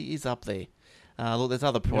 She is up there. Look, there's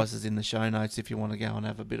other prices in the show notes if you want to go and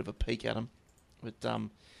have a bit of a peek at them. But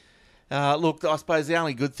look, I suppose the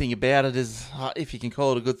only good thing about it is, if you can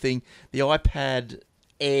call it a good thing, the iPad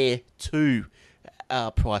Air 2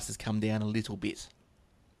 prices come down a little bit.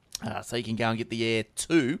 So you can go and get the Air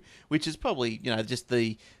 2, which is probably, just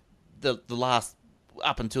the last,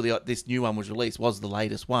 up until this new one was released, was the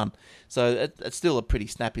latest one. So it's still a pretty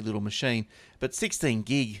snappy little machine. But 16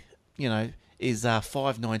 gig, is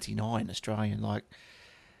 $599 Australian. Like,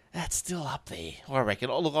 that's still up there, I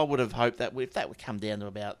reckon. Look, I would have hoped that if that would come down to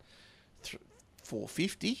about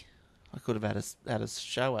 $450, I could have had a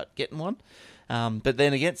show at getting one. But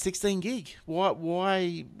then again, 16 gig.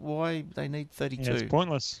 Why they need 32? Yeah, it's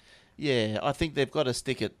pointless. Yeah, I think they've got to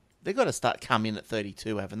stick it. They've got to start coming in at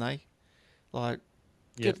 32, haven't they? Like,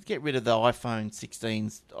 get rid of the iPhone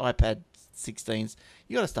 16s, iPad 16s.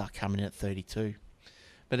 You got to start coming in at 32.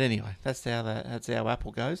 But anyway, that's how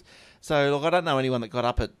Apple goes. So, look, I don't know anyone that got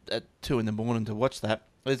up at 2 in the morning to watch that.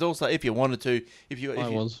 There's also, if you wanted to, I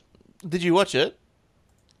was. Did you watch it?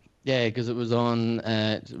 Yeah, because it was on.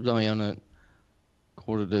 It was only on at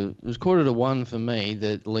quarter to 1 for me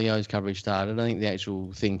that Leo's coverage started. I think the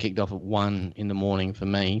actual thing kicked off at 1 in the morning for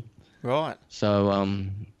me. Right. So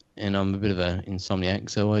and I'm a bit of an insomniac,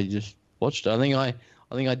 so I just watched it. I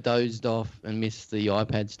think I dozed off and missed the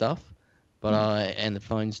iPad stuff, and the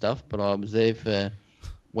phone stuff. But I was there for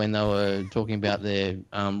when they were talking about their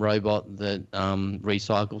robot that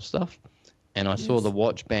recycles stuff, and I saw the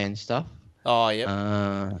watch band stuff. Oh,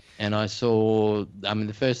 yeah. And I saw,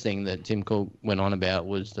 the first thing that Tim Cook went on about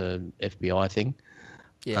was the FBI thing.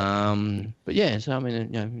 Yeah. But yeah, so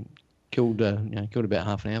killed about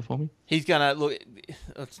half an hour for me. He's gonna look.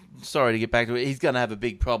 Sorry to get back to it. He's gonna have a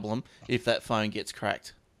big problem if that phone gets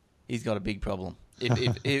cracked. He's got a big problem.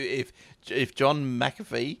 If John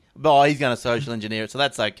McAfee, he's going to social engineer it, so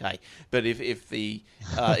that's okay. But if the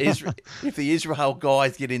Israel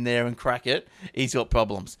guys get in there and crack it, he's got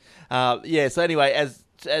problems. So anyway, as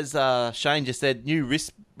Shane just said, new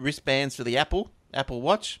wristbands for the Apple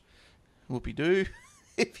Watch. Whoopie-doo,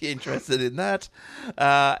 if you're interested in that.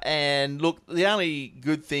 And look, the only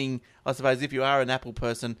good thing, I suppose, if you are an Apple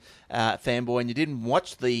person, fanboy, and you didn't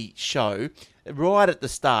watch the show, right at the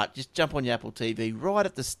start, just jump on your Apple TV, right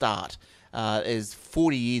at the start, is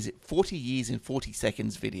 40 years in 40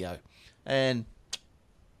 seconds video. And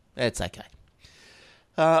it's okay.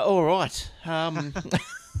 All right.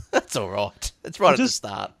 That's all right. It's right at the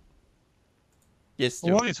start. Yes,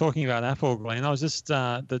 Stuart. While you're talking about Apple, Glenn, I was just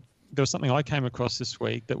there was something I came across this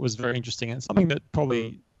week that was very interesting, and something that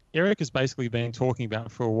probably Eric has basically been talking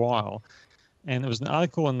about for a while. And there was an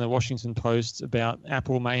article in the Washington Post about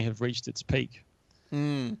Apple may have reached its peak.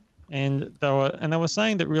 Mm. And they were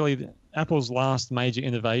saying that really Apple's last major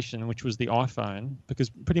innovation, which was the iPhone, because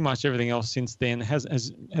pretty much everything else since then has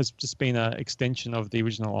just been an extension of the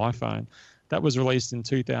original iPhone. That was released in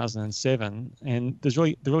 2007, and there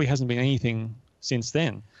really hasn't been anything since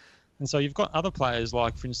then. And so you've got other players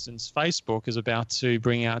like, for instance, Facebook is about to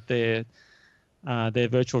bring out their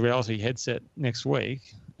virtual reality headset next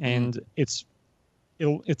week, and it's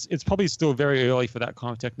probably still very early for that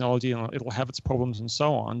kind of technology, and it'll have its problems and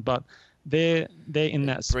so on. But they're in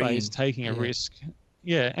that space taking a risk,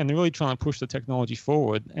 and they're really trying to push the technology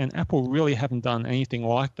forward. And Apple really haven't done anything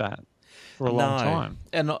like that for a long time.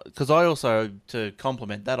 And because I also, to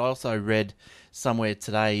complement that, I also read somewhere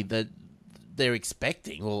today that they're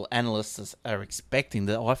expecting, or analysts are expecting,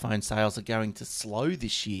 that iPhone sales are going to slow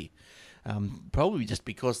this year. Probably just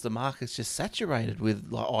because the market's just saturated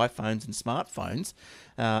with like iPhones and smartphones,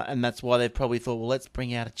 and that's why they've probably thought, well, let's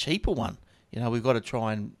bring out a cheaper one. We've got to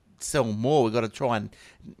try and sell more. We've got to try and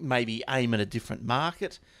maybe aim at a different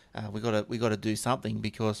market. We've got to do something,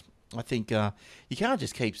 because I think you can't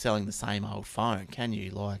just keep selling the same old phone, can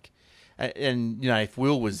you? And if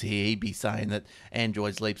Will was here, he'd be saying that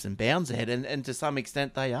Android's leaps and bounds ahead, and to some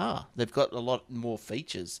extent they are. They've got a lot more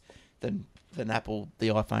features than Apple, the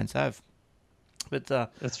iPhones have. But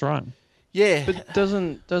that's right. Yeah. But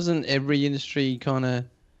doesn't every industry kind of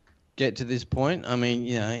get to this point? I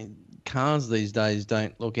mean, cars these days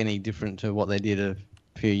don't look any different to what they did a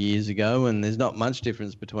few years ago, and there's not much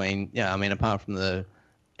difference between, apart from the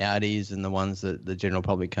Audis and the ones that the general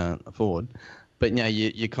public can't afford. But,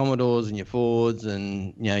 your Commodores and your Fords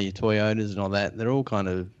and, your Toyotas and all that, they're all kind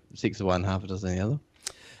of 6 of one, half a dozen of the other.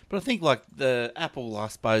 But I think, like, the Apple, I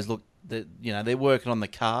suppose, look, they're working on the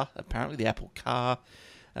car, apparently, the Apple car.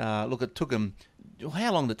 Look, it took them,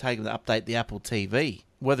 how long did it take them to update the Apple TV?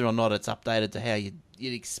 Whether or not it's updated to how you'd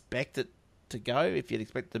expect it to go, if you'd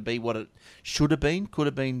expect it to be what it should have been, could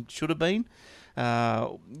have been, should have been.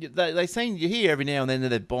 They seem, you hear every now and then that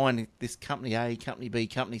they're buying this company A, company B,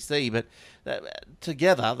 company C, but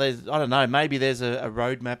together, I don't know, maybe there's a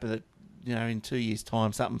roadmap that, in 2 years'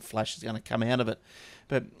 time, something flash is going to come out of it.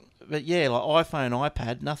 But yeah, like iPhone,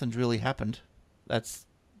 iPad, nothing's really happened. That's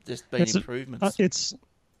just been improvements. It's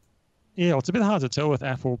a bit hard to tell with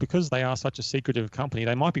Apple, because they are such a secretive company.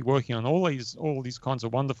 They might be working on all these kinds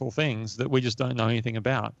of wonderful things that we just don't know anything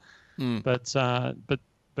about. But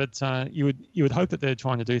you would hope that they're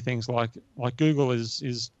trying to do things like Google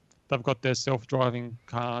is they've got their self-driving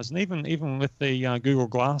cars, and even with the Google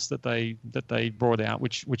Glass that they brought out,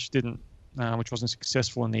 which wasn't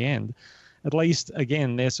successful in the end. At least,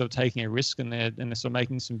 again, they're sort of taking a risk, and they're sort of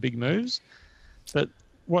making some big moves. But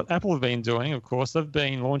what Apple have been doing, of course, they've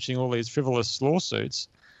been launching all these frivolous lawsuits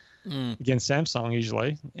against Samsung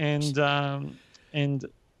usually, and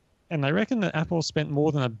they reckon that Apple spent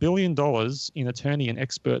more than $1 billion in attorney and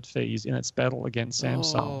expert fees in its battle against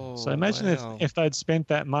Samsung. So imagine if they'd spent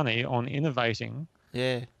that money on innovating,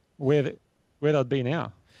 where they'd be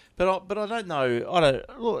now. But I don't know.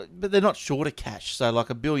 But they're not short of cash. So like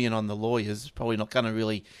 $1 billion on the lawyers is probably not going to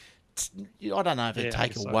really. I don't know if it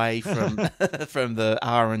take away from from the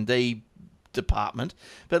R&D department.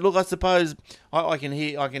 But look, I suppose I can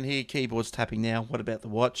hear keyboards tapping now. What about the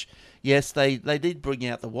watch? Yes, they did bring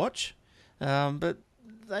out the watch, but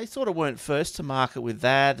they sort of weren't first to market with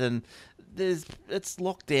that, and it's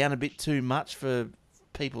locked down a bit too much for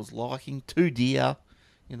people's liking. Too dear,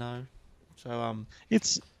 So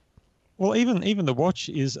it's. Well, even the watch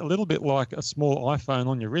is a little bit like a small iPhone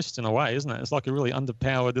on your wrist in a way, isn't it? It's like a really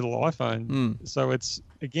underpowered little iPhone. So it's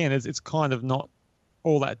kind of not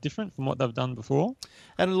all that different from what they've done before.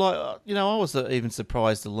 And I was even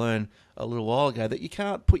surprised to learn a little while ago that you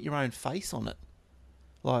can't put your own face on it.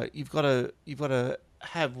 Like you've got to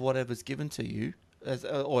have whatever's given to you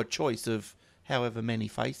or a choice of however many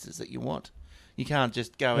faces that you want. You can't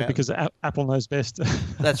just go out. Because Apple knows best.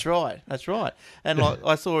 That's right. And like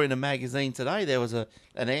I saw in a magazine today, there was an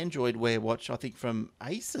Android Wear watch, I think from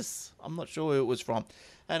Asus. I'm not sure who it was from.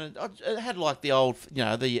 And it had like the old,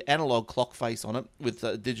 the analog clock face on it with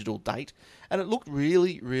a digital date. And it looked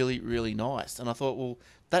really, really, really nice. And I thought, well,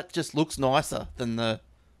 that just looks nicer than the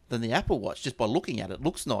Apple Watch. Just by looking at it,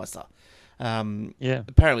 looks nicer.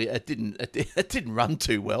 Apparently it didn't run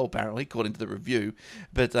too well, apparently, according to the review.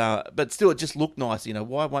 But still, it just looked nice.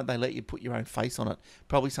 Why won't they let you put your own face on it?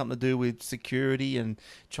 Probably something to do with security and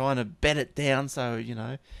trying to bed it down. So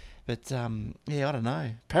But I don't know.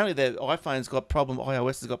 Apparently, their iOS has got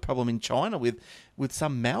problem in China with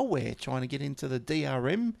some malware trying to get into the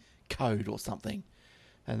DRM code or something.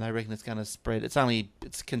 And they reckon it's going to spread.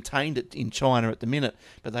 It's contained in China at the minute,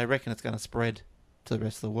 but they reckon it's going to spread to the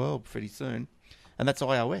rest of the world pretty soon. And that's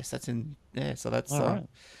iOS. That's so that's right.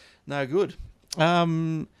 No good.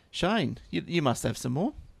 Shane, you must have some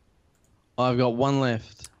more. I've got one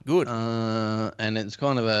left. Good. And it's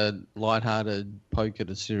kind of a light-hearted poke at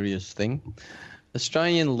a serious thing.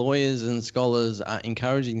 Australian lawyers and scholars are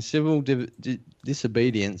encouraging civil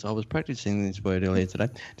disobedience. I was practicing this word earlier today.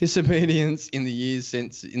 Disobedience in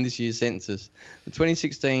this year's census. The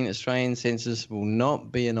 2016 Australian census will not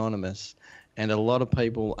be anonymous, and a lot of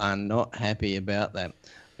people are not happy about that.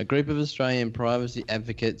 A group of Australian privacy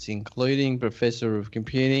advocates, including Professor of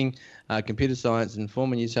Computer Science and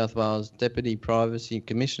former New South Wales Deputy Privacy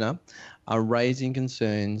Commissioner, are raising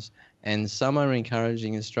concerns, and some are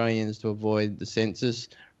encouraging Australians to avoid the census,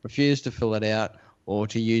 refuse to fill it out, or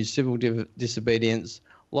to use civil disobedience,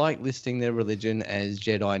 like listing their religion as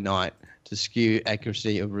Jedi Knight, to skew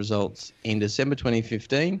accuracy of results. In December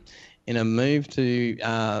 2015, in a move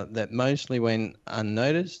that mostly went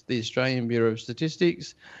unnoticed, the Australian Bureau of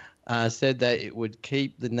Statistics said that it would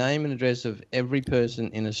keep the name and address of every person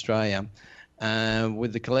in Australia,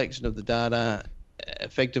 with the collection of the data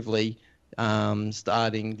effectively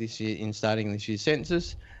starting this year's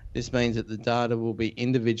census. This means that the data will be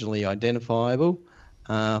individually identifiable.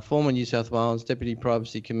 Former New South Wales Deputy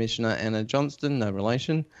Privacy Commissioner Anna Johnston, no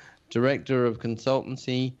relation, Director of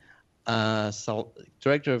Consultancy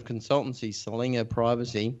Salinger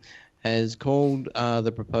Privacy, has called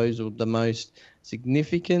the proposal the most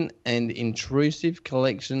significant and intrusive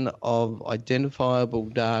collection of identifiable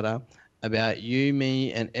data about you,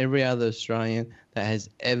 me, and every other Australian that has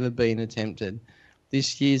ever been attempted.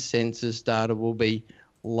 This year's census data will be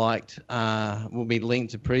linked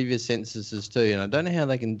to previous censuses too, and I don't know how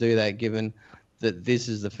they can do that given that this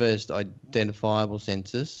is the first identifiable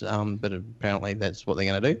census, but apparently that's what they're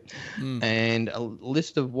going to do. And a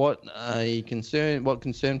list of what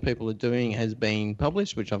concerned people are doing has been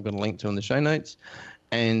published, which I've got a link to in the show notes,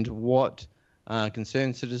 and what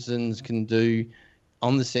concerned citizens can do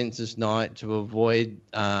on the census night to avoid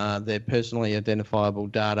their personally identifiable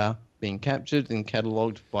data being captured and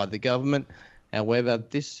catalogued by the government. However,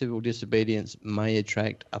 this civil disobedience may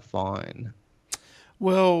attract a fine.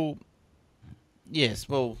 Well, yes.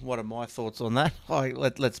 Well, what are my thoughts on that?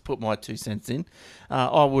 Let's put my 2 cents in.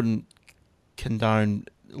 I wouldn't condone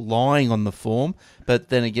lying on the form, but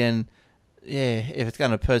then again, yeah, if it's going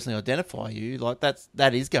to personally identify you, like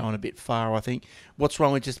that is going a bit far, I think. What's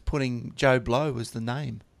wrong with just putting Joe Blow as the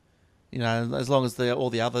name? You know, as long as all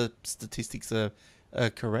the other statistics are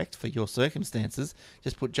correct for your circumstances,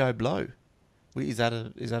 just put Joe Blow. Is that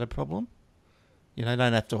a problem? You know, you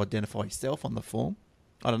don't have to identify yourself on the form.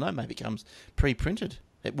 I don't know, maybe it comes pre-printed.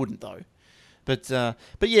 It wouldn't though. But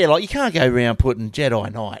yeah, like you can't go around putting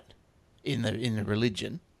Jedi Knight in the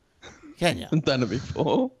religion, can you? I've done it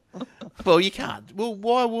before. Well, you can't. Well,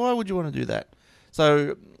 why would you want to do that?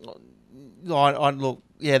 So, I look.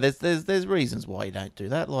 Yeah, there's reasons why you don't do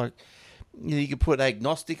that. Like, you could put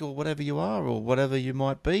agnostic or whatever you are or whatever you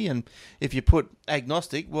might be, and if you put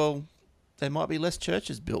agnostic, well, there might be less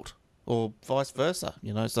churches built, or vice versa.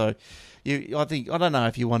 You know, so I don't know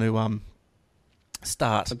if you want to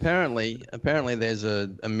start. Apparently, there's a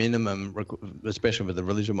minimum, especially with the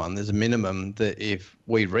religion one. There's a minimum that if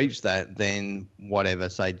we reach that, then whatever,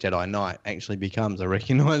 say Jedi Knight, actually becomes a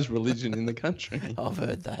recognised religion in the country. I've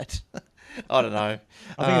heard that. I don't know.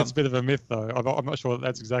 I think it's a bit of a myth, though. I'm not sure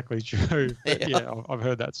that's exactly true. But yeah, I've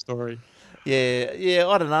heard that story. Yeah.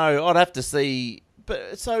 I don't know. I'd have to see.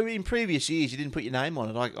 But so in previous years, you didn't put your name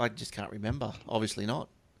on it. I just can't remember. Obviously not.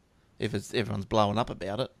 If everyone's blowing up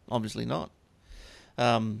about it, obviously not.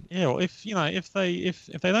 Yeah, well, if they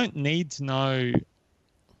don't need to know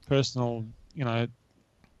personal,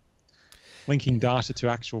 linking data to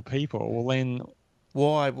actual people, well then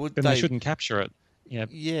why would they shouldn't capture it? Yeah.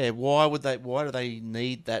 Yeah. Why do they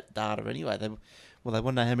need that data anyway? They want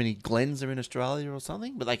to know how many Glens are in Australia or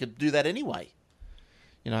something, but they could do that anyway.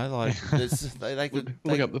 You know, like they could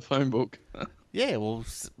look up the phone book. Yeah, well,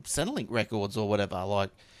 Centrelink records or whatever.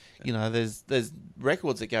 Like, you know, there's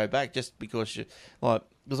records that go back just because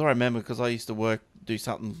because I remember because I used to do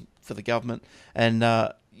something for the government, and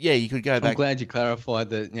yeah, you could go back. I'm glad you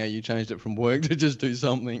clarified that. You changed it from work to just do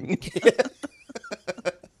something.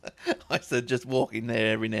 I said just walk in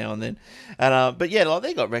there every now and then, and but yeah, like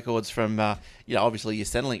they got records from obviously your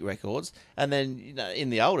Centrelink records, and then in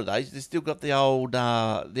the older days they still got the old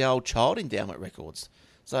child endowment records.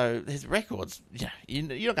 So there's records. You're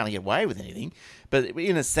not going to get away with anything, but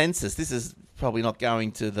in a census, this is probably not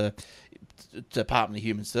going to the Department of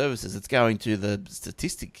Human Services. It's going to the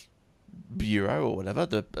Statistic Bureau or whatever,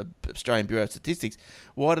 the Australian Bureau of Statistics.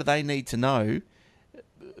 Why do they need to know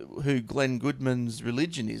who Glenn Goodman's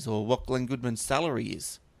religion is or what Glenn Goodman's salary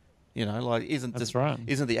is? You know, like That's right.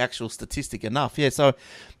 isn't the actual statistic enough? Yeah, so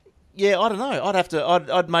yeah, I don't know.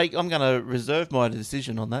 I'm going to reserve my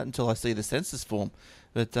decision on that until I see the census form.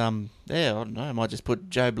 But yeah, I don't know. I might just put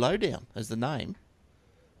Joe Blow down as the name.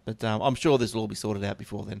 But I'm sure this will all be sorted out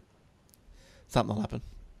before then. Something will happen.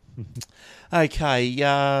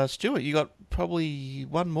 Okay, Stuart, you got probably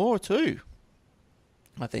one more or two,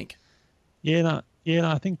 I think. No,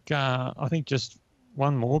 I think just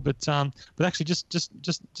one more, but actually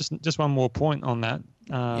just one more point on that.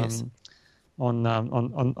 Yes. On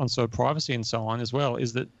sort of privacy and so on as well,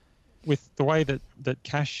 is that with the way that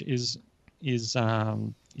cash is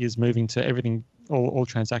moving to everything, all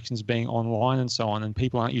transactions being online and so on, and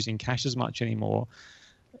people aren't using cash as much anymore,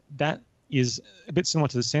 that is a bit similar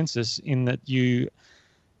to the census in that you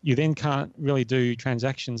then can't really do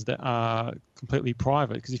transactions that are completely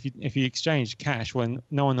private, because if you exchange cash, when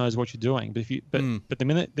no one knows what you're doing, but the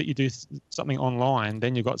minute that you do something online,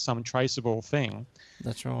 then you've got some traceable thing.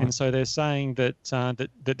 That's right. And so they're saying that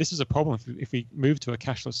this is a problem if we move to a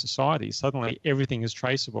cashless society. Suddenly everything is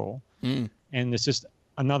traceable, and there's just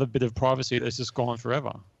another bit of privacy that's just gone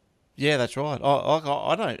forever. Yeah, that's right.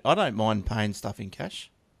 I don't mind paying stuff in cash.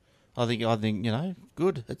 I think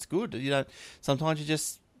good. It's good. Sometimes you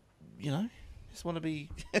just want to be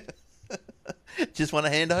just want to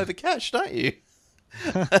hand over cash, don't you?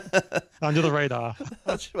 Under the radar.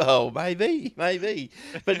 Well, maybe,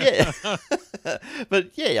 but yeah,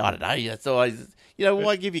 but yeah, I don't know. It's always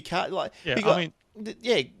why give you card like because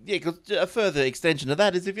a further extension of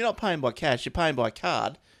that is if you're not paying by cash, you're paying by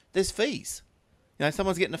card. There's fees.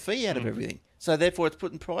 Someone's getting a fee out of everything, so therefore it's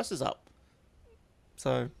putting prices up.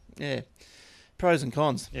 So yeah, pros and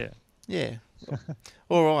cons. Yeah.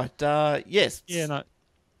 All right. Yes. Yeah. No.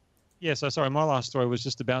 Yeah. So sorry, my last story was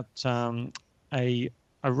just about a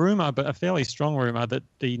rumor, but a fairly strong rumor, that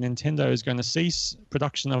the Nintendo is going to cease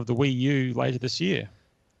production of the Wii U later this year.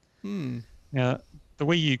 Now, the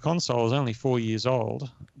Wii U console is only 4 years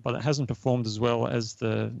old, but it hasn't performed as well as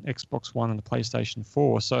the Xbox One and the PlayStation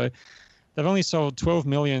 4. So they've only sold 12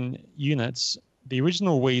 million units. The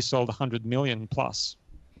original Wii sold 100 million plus.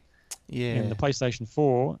 Yeah. And the PlayStation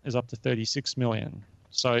 4 is up to 36 million.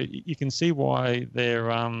 So you can see why they're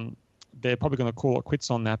probably going to call it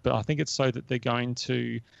quits on that. But I think it's so that they're going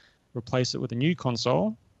to replace it with a new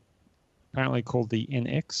console, apparently called the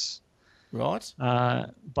NX. Right.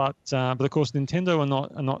 But of course, Nintendo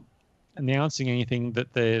are not announcing anything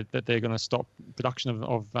that they're going to stop production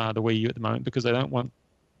of the Wii U at the moment, because they don't want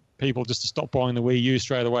people just to stop buying the Wii U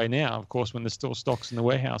straight away now, of course, when there's still stocks in the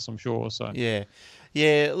warehouse, I'm sure. So yeah.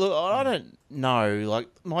 Look, I don't know. Like,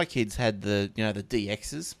 my kids had the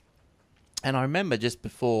DXs, and I remember just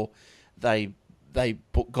before they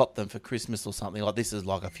got them for Christmas or something, like, this is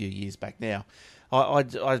like a few years back now,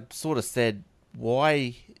 I sort of said,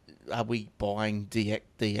 why are we buying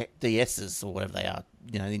DSs or whatever they are,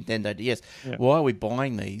 Nintendo DS? Yeah. Why are we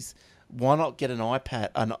buying these? Why not get an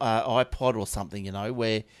iPod or something,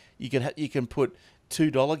 where you can put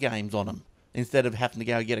 $2 games on them instead of having to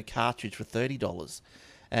go get a cartridge for $30.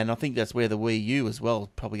 And I think that's where the Wii U as well is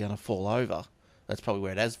probably going to fall over. That's probably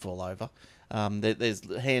where it has fall over.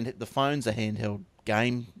 The phones are handheld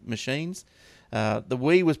game machines. The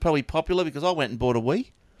Wii was probably popular because I went and bought a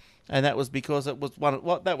Wii, and that was because it was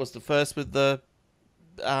that was the first with the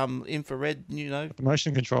infrared, the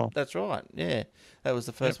motion control. That's right. Yeah, that was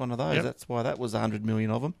the first one of those. Yep. That's why that was 100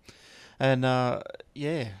 million of them, and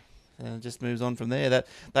and it just moves on from there.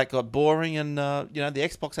 That got boring, and the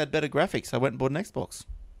Xbox had better graphics. So I went and bought an Xbox.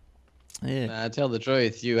 Yeah. Tell the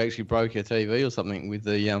truth, you actually broke your TV or something with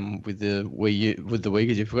the Wii U, with the Wii,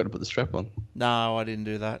 because you forgot to put the strap on. No, I didn't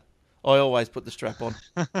do that. I always put the strap on.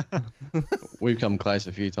 We've come close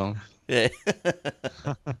a few times. Yeah.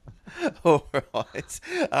 All right.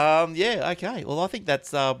 Okay. Well, I think that's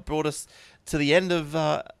brought us to the end of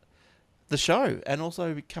the show, and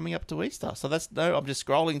also coming up to Easter. So I'm just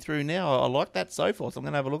scrolling through now. I like that so far, so I'm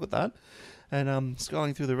going to have a look at that. And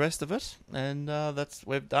scrolling through the rest of it, and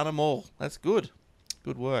we've done them all. That's good.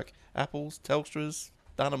 Good work. Apples, Telstras,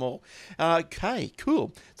 done them all. Okay,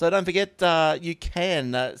 cool. So don't forget, you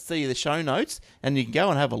can see the show notes, and you can go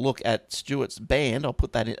and have a look at Stuart's band. I'll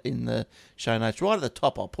put that in the show notes. Right at the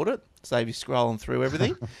top, I'll put it. Save you scrolling through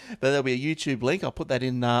everything. But there'll be a YouTube link. I'll put that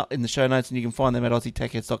in the show notes, and you can find them at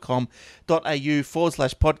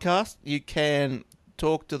aussietechheads.com.au/podcast. You can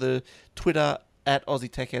talk to the Twitter at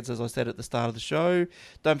Aussie Tech Heads, as I said at the start of the show.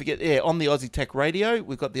 Don't forget, on the Aussie Tech Radio,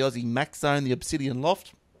 we've got the Aussie Mac Zone, the Obsidian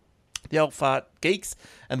Loft. the Old Fart Geeks,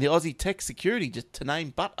 and the Aussie Tech Security, just to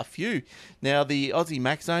name but a few. Now, the Aussie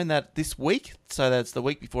Mac Zone, that this week, so that's the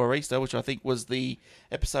week before Easter, which I think was the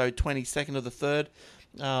episode 22nd of the 3rd,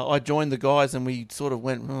 I joined the guys and we sort of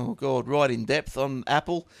went, oh God, right in depth on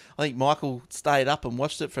Apple. I think Michael stayed up and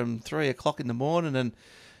watched it from 3 o'clock in the morning, and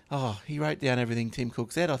he wrote down everything Tim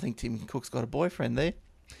Cook said. I think Tim Cook's got a boyfriend there.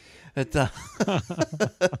 But,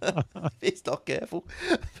 he's not careful.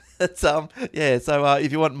 But, so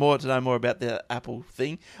if you want to know more about the Apple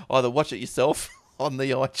thing, either watch it yourself on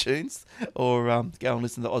the iTunes or go and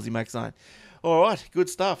listen to Aussie Mac Zone. All right, good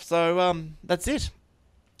stuff. So that's it.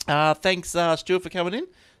 Thanks, Stuart, for coming in.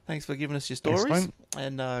 Thanks for giving us your stories.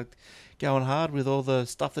 And going hard with all the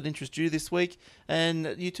stuff that interests you this week.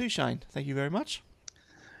 And you too, Shane. Thank you very much.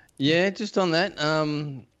 Yeah, just on that,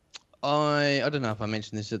 I don't know if I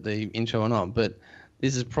mentioned this at the intro or not, but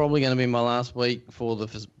this is probably going to be my last week for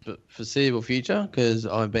the foreseeable future, because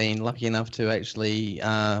I've been lucky enough to actually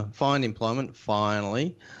find employment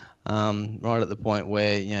finally, right at the point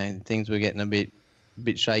where things were getting a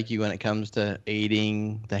bit shaky when it comes to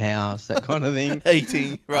eating, the house, that kind of thing.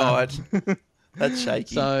 Eating, right. That's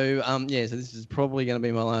shaky. So, so this is probably going to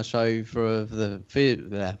be my last show for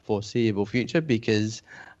the foreseeable future, because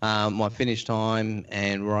my finish time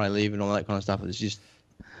and where I live and all that kind of stuff is just,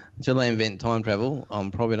 until they invent time travel,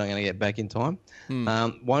 I'm probably not going to get back in time.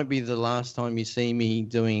 Won't be the last time you see me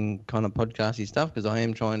doing kind of podcasty stuff, because I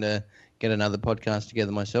am trying to get another podcast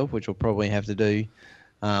together myself, which we'll probably have to do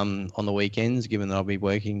on the weekends, given that I'll be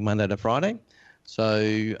working Monday to Friday.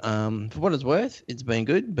 So for what it's worth, it's been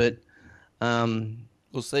good, but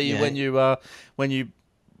we'll see you when you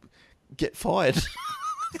get fired.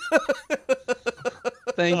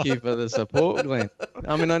 Thank you for the support, Glenn.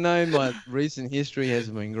 I mean, I know my recent history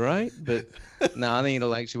hasn't been great, but no, I think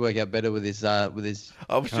it'll actually work out better with this.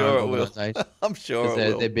 I'm sure it will. I'm sure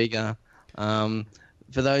it will. They're bigger.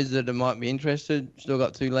 For those that might be interested, still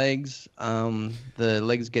got 2 legs. The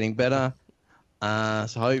legs getting better.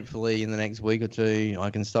 So hopefully in the next week or 2, I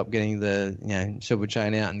can stop getting the silver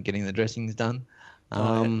chain out and getting the dressings done.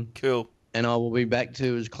 Cool. And I will be back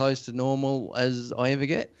to as close to normal as I ever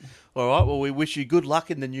get. All right. Well, we wish you good luck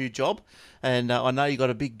in the new job, and I know you got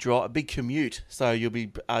a big commute, so you'll be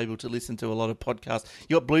able to listen to a lot of podcasts.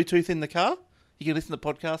 You got Bluetooth in the car? You can listen to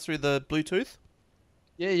podcasts through the Bluetooth.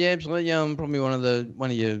 Yeah, absolutely. I'm probably one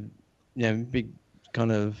of your big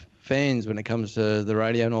kind of fans when it comes to the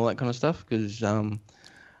radio and all that kind of stuff, because and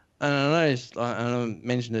I noticed, I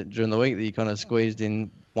mentioned it during the week, that you kind of squeezed in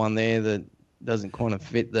one there that doesn't kind of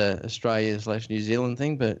fit the Australia/New Zealand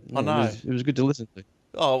thing, but I know. It was good to listen to.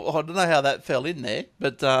 Oh, I don't know how that fell in there,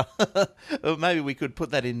 but maybe we could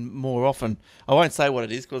put that in more often. I won't say what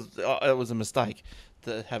it is, because it was a mistake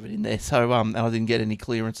to have it in there. So and I didn't get any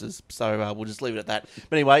clearances, so we'll just leave it at that.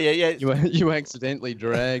 But anyway, yeah. You accidentally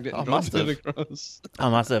dragged it. I must have. I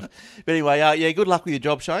must have. But anyway, good luck with your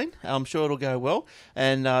job, Shane. I'm sure it'll go well,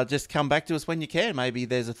 and just come back to us when you can. Maybe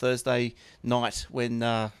there's a Thursday night when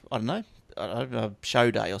I don't know, a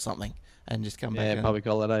show day or something. And just come back. Yeah, public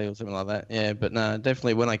holiday or something like that. Yeah, but no,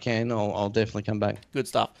 definitely when I can, I'll definitely come back. Good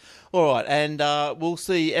stuff. All right, and we'll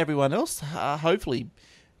see everyone else, hopefully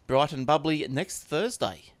bright and bubbly, next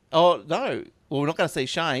Thursday. Oh, no, well, we're not going to see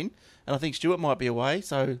Shane, and I think Stuart might be away,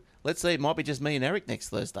 so let's see. It might be just me and Eric next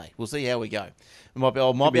Thursday. We'll see how we go.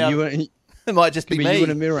 It might just be me. You in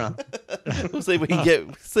a mirror. We'll see if we can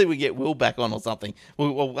get Will back on or something.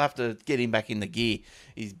 We'll have to get him back in the gear.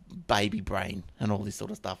 His baby brain and all this sort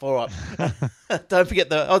of stuff. All right. Don't forget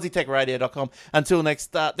the AussieTechRadio.com. Until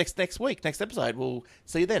next week, next episode. We'll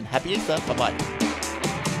see you then. Happy Easter. Bye-bye.